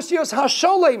Shlomo Osios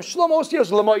HaSholem, Shlomo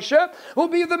Osios LeMoshe, will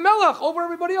be the Melech over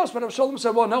everybody else. But Avshalom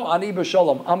said, well, no, Ani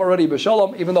b'shalom. I'm already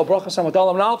b'shalom, even though Brachas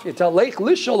HaMatalam Nalf, you tell Lech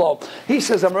l'shalom. He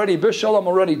says, I'm already b'shalom, I'm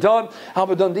already done. I'm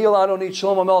a done deal, I don't need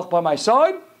Shlomo Melech by my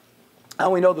side.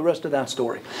 And we know the rest of that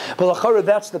story. But l'chara,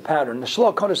 that's the pattern. The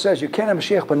Shloh Kodesh says you can't have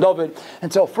Mashiach ben David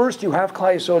until first you have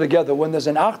Klal Yisrael together. When there's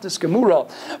an Achdus Gemura,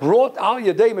 Rot al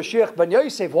Yadei Mashiach ben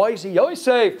Yosef. Why is he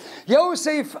Yosef?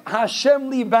 Yosef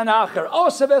Hashem li ben Acher.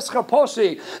 Osav Eschar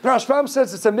Posi. The Rashbam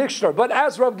says it's a mixture. But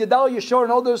as Rav Gedal Yeshor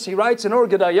and others, he writes in Or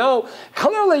Gedayo,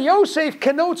 clearly Yosef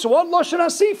connotes what? Lashon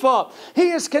Hasifa.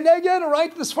 He is Keneged,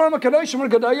 right? This Farma Kadoshim or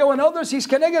Gedayo and others, he's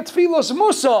Keneged Tfilos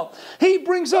Musa. He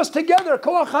brings us together.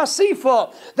 Koach Hasifa.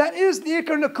 That is the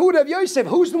Ikar Nakuda of Yosef.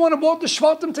 Who's the one who brought the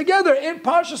Shvatim together in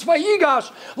Parshas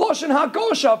Vayigash? Loshen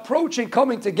HaGosha, approaching,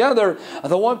 coming together.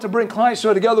 The one to bring Klal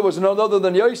Yisrael together was none other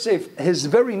than Yosef. His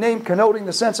very name connoting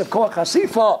the sense of Koach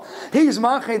Hasifa. He's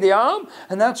Machei the Am,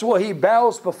 and that's why he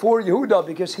bows before Yehuda,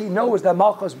 because he knows that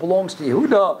Malchus belongs to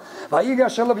Yehuda.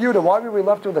 Vayigash Shel Yehuda. Why were we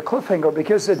left with a cliffhanger?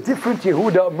 Because a different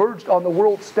Yehuda emerged on the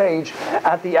world stage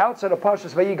at the outset of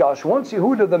Parshas Vayigash. Once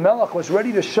Yehuda the Melech was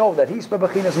ready to show that he's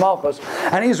Bebechinas Malchus,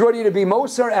 and he's ready to be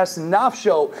Moser as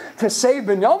Nafsho to save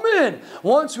Binyamin.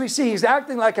 Once we see he's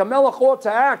acting like a Melech ought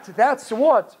to act, that's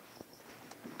what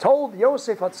told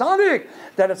Yosef HaTzadik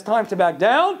that it's time to back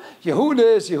down.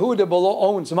 Yehuda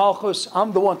owns Malchus.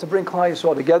 I'm the one to bring Klal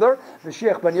Yisrael together.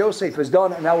 Mashiach ben Yosef is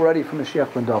done, and now we're ready for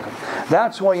Mashiach ben David.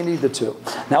 That's why you need the two.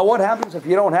 Now what happens if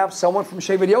you don't have someone from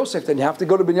Shevet Yosef? Then you have to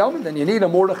go to Binyamin. Then you need a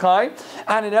Mordechai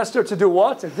and an Esther to do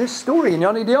what? This story in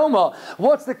Yoni Dioma.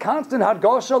 What's the constant?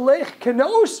 Hadgasha Lech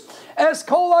Kenos Es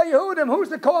Kol HaYehudim. Who's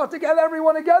the call to get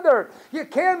everyone together? You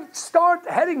can't start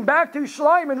heading back to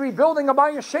Shleim and rebuilding a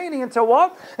Bayasheni until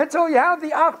what? Until you have the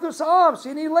Achdus Am. So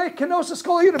you need Lech Kenos Es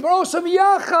Kol HaYehudim. Brosam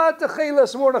Yachat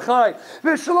Techeles Mordechai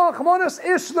V'Shalach Monas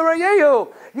Ish L'Rayehu.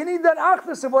 You need that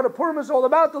Achdus of what a Purim is all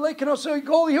about. The Lech Kenos Es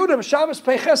Kol HaYehudim. Shabbos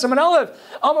Peches and Aleph.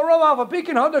 Amarov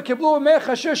Avapikin Hadar Kiblu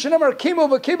Mechasher Shenamar Kimu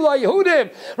V'Kibla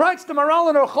Yehudim. Writes the Maral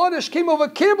in Chodesh Kimu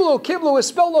V'Kiblu. Kiblu is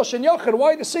spelled Loshen Yochid.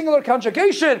 Why the singular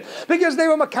conjugation? Because they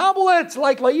were makabelit,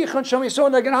 like Vayichan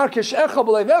Shamison Nagan Harkish Echad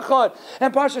B'Lev Echad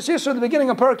and Parshas Yisro, the beginning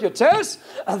of Parak Yotes.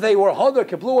 They were Hadar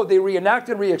Kiblu. They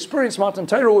reenacted, re-experienced Matan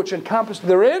Torah, which encompassed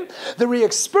therein the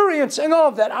re-experiencing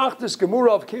of that Achdus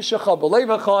Gemura of Kish Echad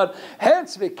B'Lev Echad.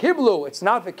 Hence V'Kiblu. It's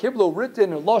not V'Kiblu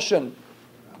written in Loshen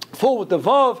full with the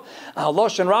Vav,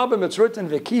 Loshen Rabbim, it's written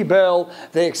V'Kibel.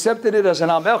 They accepted it as an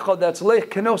Am Echad. That's Lech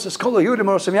Kenos Es Kol HaYehudim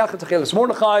Rosam Yachat Techeles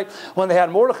Mordechai. When they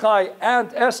had Mordechai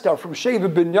and Esther from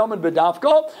Shevet Binyamin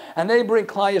B'Davka, and they bring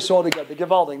Klal Yisrael together,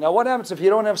 Gewaldig. Now what happens if you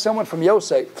don't have someone from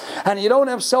Yosef, and you don't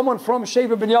have someone from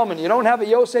Shevet Binyamin? You don't have a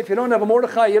Yosef, you don't have a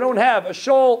Mordechai, you don't have a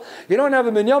Shaul, you don't have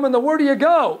a Binyamin. Then where do you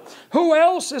go? Who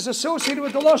else is associated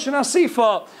with the Loshen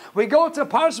Asifa? We go to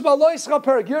Parshas Balois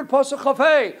Chaper Yud Pasuk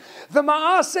Chafei. The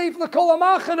Ma'aseh L'Kol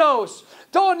HaMachanos.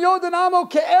 Don Yodan Amo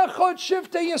Ke'echad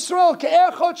Shiftei Yisrael.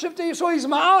 Ke'echad Shiftei Yisrael. He's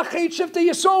Ma'achet Shiftei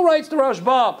Yisrael, writes the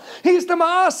Rashba. He's the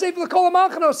Ma'aseh L'Kol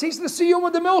HaMachanos. He's the Siyum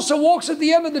of the Milsa, walks at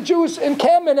the end of the Jews'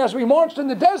 encampment as we marched in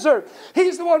the desert.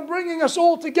 He's the one bringing us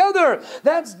all together.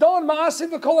 That's Don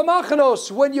Ma'aseh L'Kol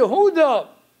HaMachanos. When Yehuda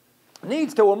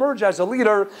needs to emerge as a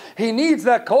leader, he needs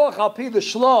that koach al pi the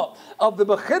shla of the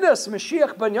Bechidas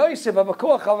Mashiach ben Yosef of a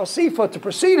koach al Asifa to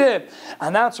precede him,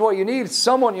 and that's why you need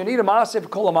someone. You need a Maaseh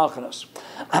Kol HaMachanos.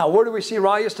 Where do we see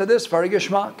rayas to this? Very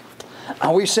geschmack.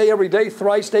 And we say every day,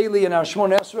 thrice daily in our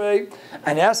Shmon Esrei,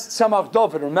 and ask Tzemach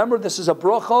David. Remember, this is a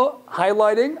bracha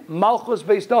highlighting Malchus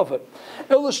based David,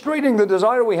 illustrating the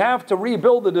desire we have to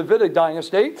rebuild the Davidic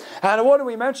dynasty. And what do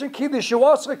we mention? Ki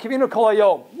d'shuasa kivinu kol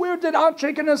hayom. Where did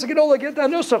Anshe Knesset Gedola get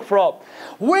that nusach from?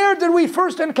 Where did we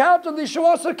first encounter the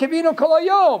shuasa kivinu kol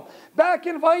hayom? Back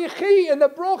in Vayichi, in the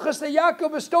brachas that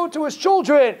Yaakov bestowed to his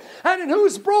children. And in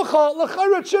whose bracha?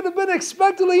 L'chayra, it should have been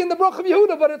expectedly in the bracha of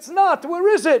Yehuda, but it's not.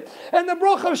 Where is it? And the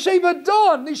bracha of Shevat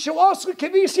Dan, the Shu'asra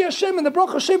Kivisi Hashem, and the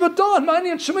bracha of Shevat Dan,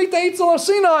 Mani and Shemitah Eitzel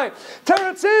Sinai.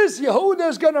 Teretz is, Yehuda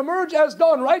is going to emerge as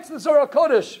Dan, writes the Zohar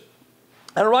Kodesh.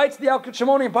 And writes the Alkut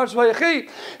Shimoni in Parshas Vayechi,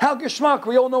 how Geshmak,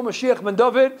 we all know Mashiach ben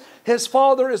David. His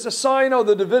father is a sign of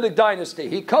the Davidic dynasty.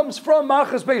 He comes from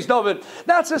Machas Beis David.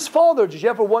 That's his father. Did you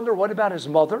ever wonder what about his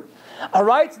mother?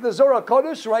 Writes the Zohar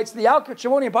Kodesh, writes the Alkut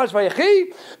Shimoni in Parshas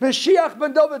Vayechi, Mashiach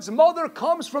ben David's mother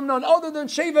comes from none other than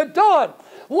Shevet Dan.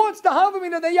 What's the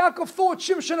Havamina that Yaakov thought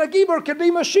Shimshon HaGibor could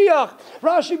be Mashiach?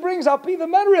 Rashi brings Al Pi the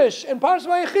Medrash in Parshas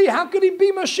Vayechi. How could he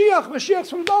be Mashiach? Mashiach's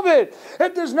from David.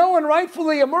 If there's no one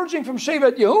rightfully emerging from Shevet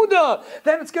Yehuda,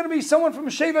 then it's going to be someone from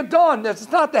Shevet Dan.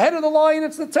 It's not the head of the lion,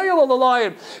 it's the tail of the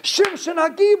lion. Shimshon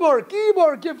HaGibor,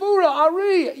 Gibor, Gevura,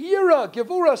 Ari, Yira,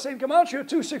 Gevura, St. Gematria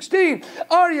 2:16,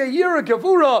 Arya, Yira,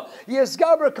 Gevura,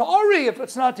 Yesgaber, Ka'ari. If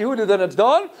it's not Yehuda, then it's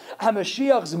Dan. And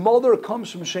Mashiach's mother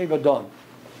comes from Shevet Dan.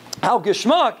 How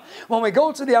Geshmak, when we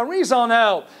go to the Arizal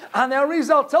now, and the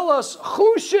Arizal tell us,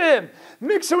 Chushim,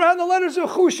 mix around the letters of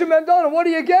Chushim and Dan, and what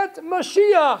do you get?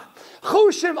 Mashiach.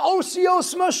 Chushim,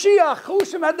 Osios, Mashiach.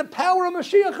 Chushim had the power of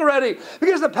Mashiach already,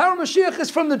 because the power of Mashiach is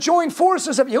from the joint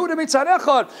forces of Yehuda Mitzad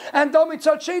Echad and Dan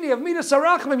Mitzad Sheni, of Midas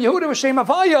Arachim, Yehuda V'Shem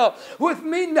Avaya, with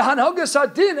Min Hanhagas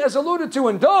Adin, as alluded to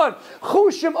in Dan.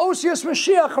 Chushim, Osios,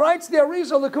 Mashiach, writes the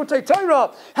Arizal, L'Kutei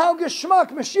Torah. How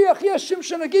Geshmak, Mashiach, yes,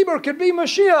 Shimshon HaGibor could be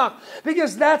Mashiach,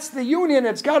 because that's the union.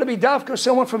 It's got to be Dafka,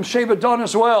 someone from Shevet Dan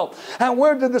as well. And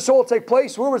where did this all take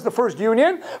place? Where was the first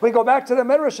union? We go back to the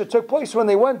Medrash. It took place when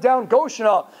they went down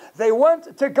Goshna. They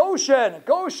went to Goshen.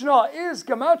 Goshna is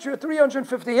Gematria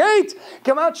 358.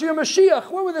 Gematria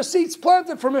Mashiach. Where were the seeds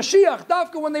planted for Mashiach?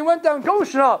 Dafka, when they went down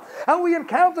Goshna. And we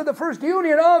encountered the first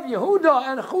union of Yehuda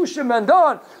and Chushim and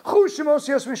Dan. Chushim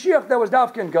Osias Mashiach, that was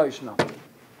Dafka in Goshna.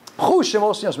 Chushim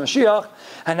Osias Mashiach.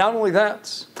 And not only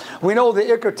that, we know the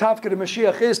Iker Tafkid of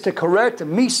Mashiach is to correct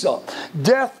Misa,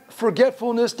 death,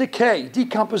 forgetfulness, decay,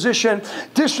 decomposition,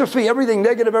 dystrophy, everything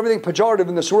negative, everything pejorative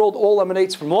in this world all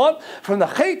emanates from what? From the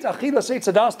Chet Achilas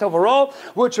Eitz Adas Tov Hara,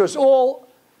 which was all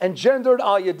engendered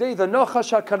al yedei the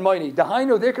Nachash HaKarmaini. The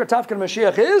Hainu Dikar Tafkan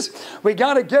Mashiach is, we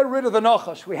got to get rid of the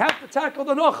Nachash. We have to tackle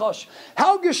the Nachash.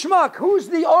 How Geshmak? Who's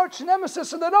the arch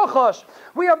nemesis of the Nachash?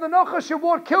 We have the Nachash who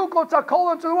brought Kilkot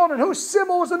Takol into the world, and whose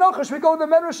symbol was the Nachash? We go to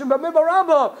the Medrash and Bamidbar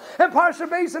Rabbah and Parsha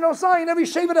Beis and Osai, and every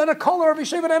Shevet had a color, every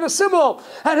Shevet had a symbol.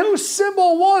 And whose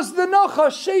symbol was the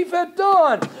Nachash? Shevet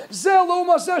Dan. Zelo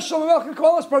Mazah Shalom Melchim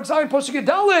Kolas Park Zion Posuk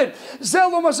Yudalid.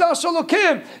 Zelo Mazah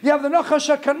Shalokim. You have the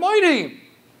Nachash HaKarmaini.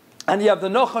 And you have the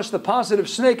Nachash, the positive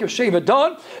snake of Shevet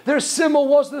Dan. Their symbol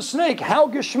was the snake. How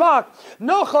Geshmak?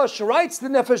 Nachash writes the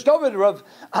Nefesh David, Rav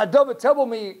David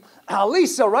Tebelmi,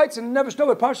 Alisa writes in Nefesh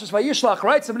David, Parshas Vayishlach,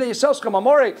 writes in Bnei Yisrael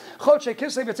Amore, Chodshei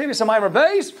Kislev V'Tevis Hamaymer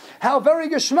Beis. How very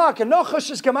Geshmak. And Nachash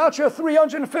is Gematria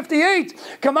 358.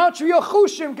 Gematria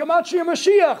Yachushim, Gematria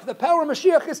Mashiach. The power of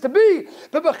Mashiach is to be.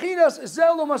 The Bechinas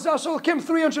Zelu Mazashal Kim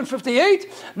 358.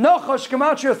 Nachash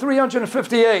Gematria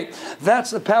 358. That's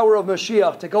the power of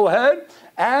Mashiach. To go ahead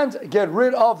and get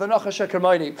rid of the Nachash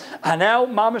HaKarmaini. And now,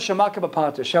 Mamash HaMakah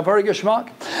B'Patish. Havari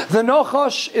Geshmak. The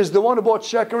Nachash is the one who brought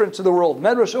Sheker into the world.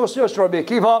 Medrash Osios Rabbi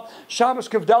Akiva, Shabbos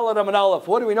Kivdala Raman Aleph.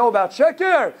 What do we know about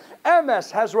Sheker?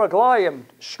 Emes has Raglayim,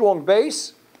 strong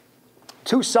base.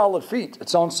 2 solid feet.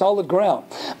 It's on solid ground.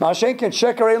 Ma'ashenkin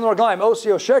Sheker Ein Raglayim.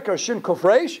 Osio Sheker Shin Kuf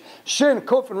Reish. Shin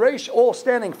Kuf and Reish all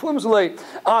standing flimsily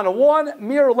on one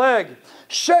mere leg.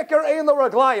 Sheker Ein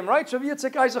Raglayim. Right? So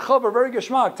Yitzchak Eizachavar, very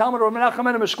Geshmak. Talmud Rav Menachem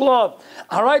and Mishklav.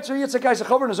 All right, so Yitzchak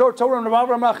Eizachavar and Zor Torah and Rav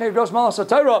Ramachim Dos Malas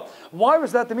HaTorah. Why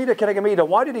was that the Mida Keneged Mida?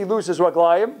 Why did he lose his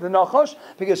Raglayim, the Nachash?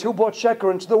 Because who brought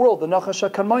Sheker into the world? The Nachash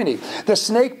HaKarmaini. The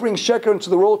snake brings Sheker into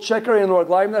the world. Sheker Ein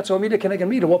Raglayim. That's how Mida Keneged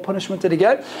Mida. What punishment did he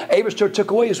get? Abishter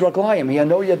took away his Raglayim. He had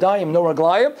no Yadayim, no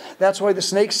Raglayim. That's why the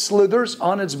snake slithers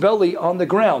on its belly on the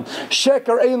ground.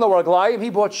 Sheker Ein Raglayim. He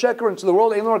brought Sheker into the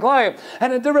world. Ein Raglayim.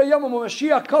 And in Divrei Yomim, when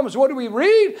Mashiach comes, what do we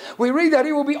read? We read that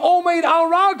he will be Omeid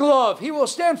Al Raglav. He will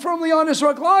stand firmly on his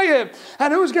Raglayim.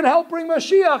 And who's going to help bring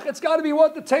Mashiach? It's got to be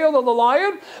what? The tail of the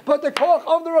lion, but the koch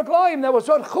of the Raglayim. That was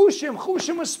what? Chushim.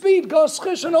 Chushim was speed. Gas,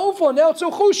 Chish, and Ofa. Now it's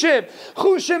Chushim.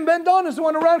 Chushim Ben Dan is the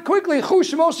one around quickly.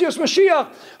 Chushim Osios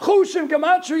Mashiach. Chushim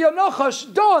Gematria Nachash.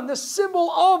 Dan. The symbol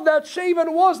of that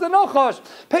Shevet was the Nachash.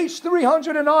 Page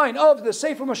 309 of the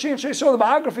Sefer Mashiach Sheisor, the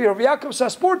biography of Yaakov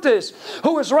Sasportis,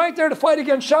 who was right there to fight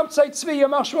against Shamtzai Tzvi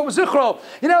Yamashmo Zichro.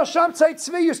 You know, Shamtzai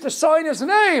Tzvi used to sign his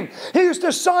name. He used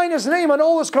to sign his name on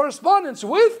all his correspondence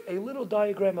with a little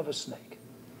diagram of a snake.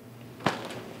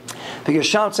 Because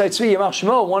Shamtzai Tzvi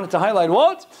Yamashmo wanted to highlight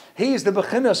what? He's the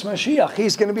Bechinas Mashiach.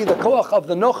 He's going to be the koach of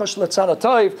the Nochash L'tzad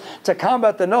HaTayv to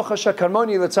combat the Nochash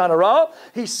HaKarmoni L'tzad HaRa.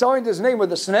 He signed his name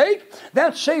with a snake.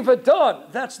 That's Shevet Dan.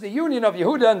 That's the union of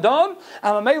Yehuda and Dan.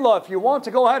 Amamela, if you want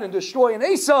to go ahead and destroy an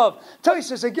Esav,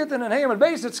 Taisus, a Gittin, and Ham and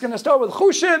Beis, it's going to start with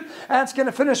Chushim, and it's going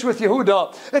to finish with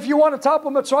Yehuda. If you want to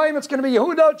topple Mitzrayim, it's going to be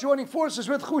Yehuda joining forces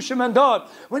with Chushim and Dan.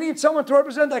 We need someone to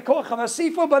represent that koach of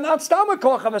Asifa, but not Stama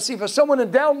koach of Asifa. Someone in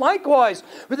down likewise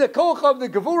with the koach of the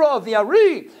Gevura of the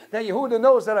Ari. That Yehuda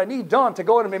knows that I need Dan to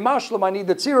go in and be mashlim. I need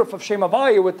the tziruf of Shem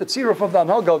Havaya with the tziruf of the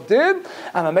Anhag of Din.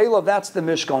 And Amelav, that's the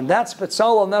Mishkan. That's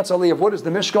Betzalel and that's Ohaliav. What is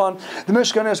the Mishkan? The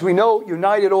Mishkan, as we know,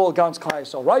 united all Gans Klai.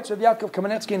 Right? So Yaakov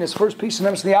Kamenetsky in his first piece in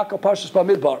the Yaakov Parshas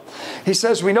Bamidbar. He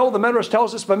says, we know the Medrash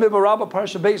tells us Bamidbar Rabbah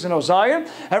Parsha Beis and Ozion.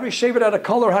 Every Shevet had a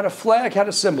color, had a flag, had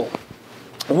a symbol.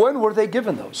 When were they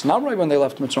given those? Not right when they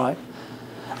left Mitzrayim.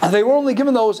 And they were only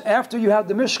given those after you had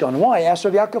the Mishkan. Why? Asked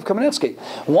Rav Yaakov Kamenetsky.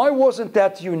 Why wasn't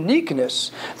that uniqueness,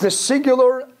 the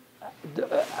singular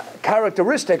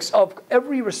characteristics of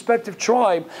every respective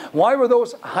tribe, why were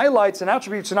those highlights and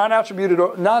attributes not attributed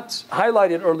or not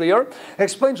highlighted earlier?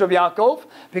 Explains Rav Yaakov,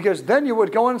 because then you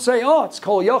would go in and say, oh, it's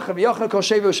called Yachav, Yachav, Kol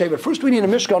Shevet, Shevet. First we need a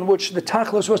Mishkan, which the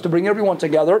Tachlis was to bring everyone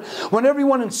together. When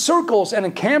everyone encircles and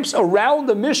encamps around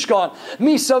the Mishkan,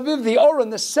 Misaviv, the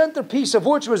Oren, the centerpiece of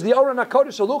which was the Oren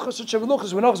HaKodesh,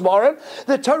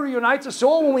 the Torah unites us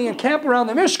all when we encamp around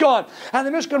the Mishkan. And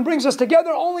the Mishkan brings us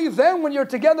together. Only then, when you're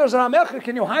together as an Amecha,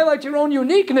 can you highlight your own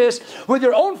uniqueness with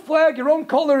your own flag, your own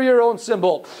color, your own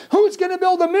symbol. Who's going to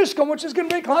build a Mishkan which is going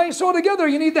to make Klai Yisrael together?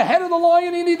 You need the head of the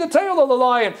lion, you need the tail of the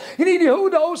lion. You need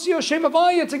Yehuda, Osio, Shem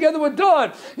Havaya together with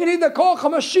Dan. You need the Koach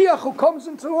HaMashiach who comes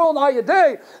into the world,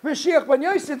 Ayadei, Mashiach Ben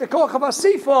Yosef, the Koach of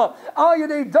Asifa,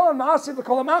 Ayadei Dan, Ma'asif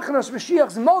V'Kol HaMachanos.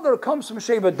 Mashiach's mother comes from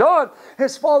Shevet Dan,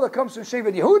 his father comes from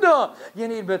Shevet Yehuda. You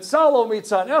need Betzalel,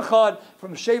 Mitzan Echad,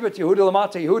 from Shevet Yehuda,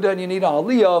 Lamata Yehuda, and you need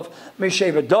Ohaliav,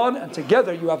 Meshevet Dan, and and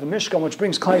together you have a Mishkan which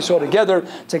brings Klal Yisrael together.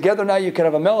 Together now you can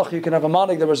have a Melech, you can have a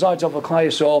Manik that resides over Klal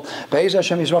Yisrael. Be'ez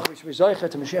Hashem Yisrach Yisrael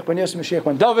to Mashiach ben Yosef, Mashiach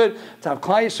ben David, to have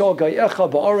Klal Yisrael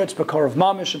Gayecha Ba'aretz B'kar of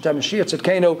Mamish, and to have Mashiach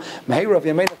Tzidkenu Meheira of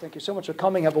Yameinu. Thank you so much for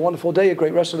coming. Have a wonderful day, a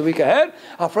great rest of the week ahead.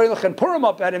 Afreilach and Purim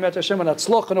up ahead, Emet Hashem and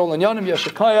Atzloch and Ol Inyanim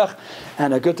Yeshakayach,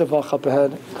 and a good Tavach up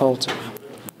ahead. Kol Tov.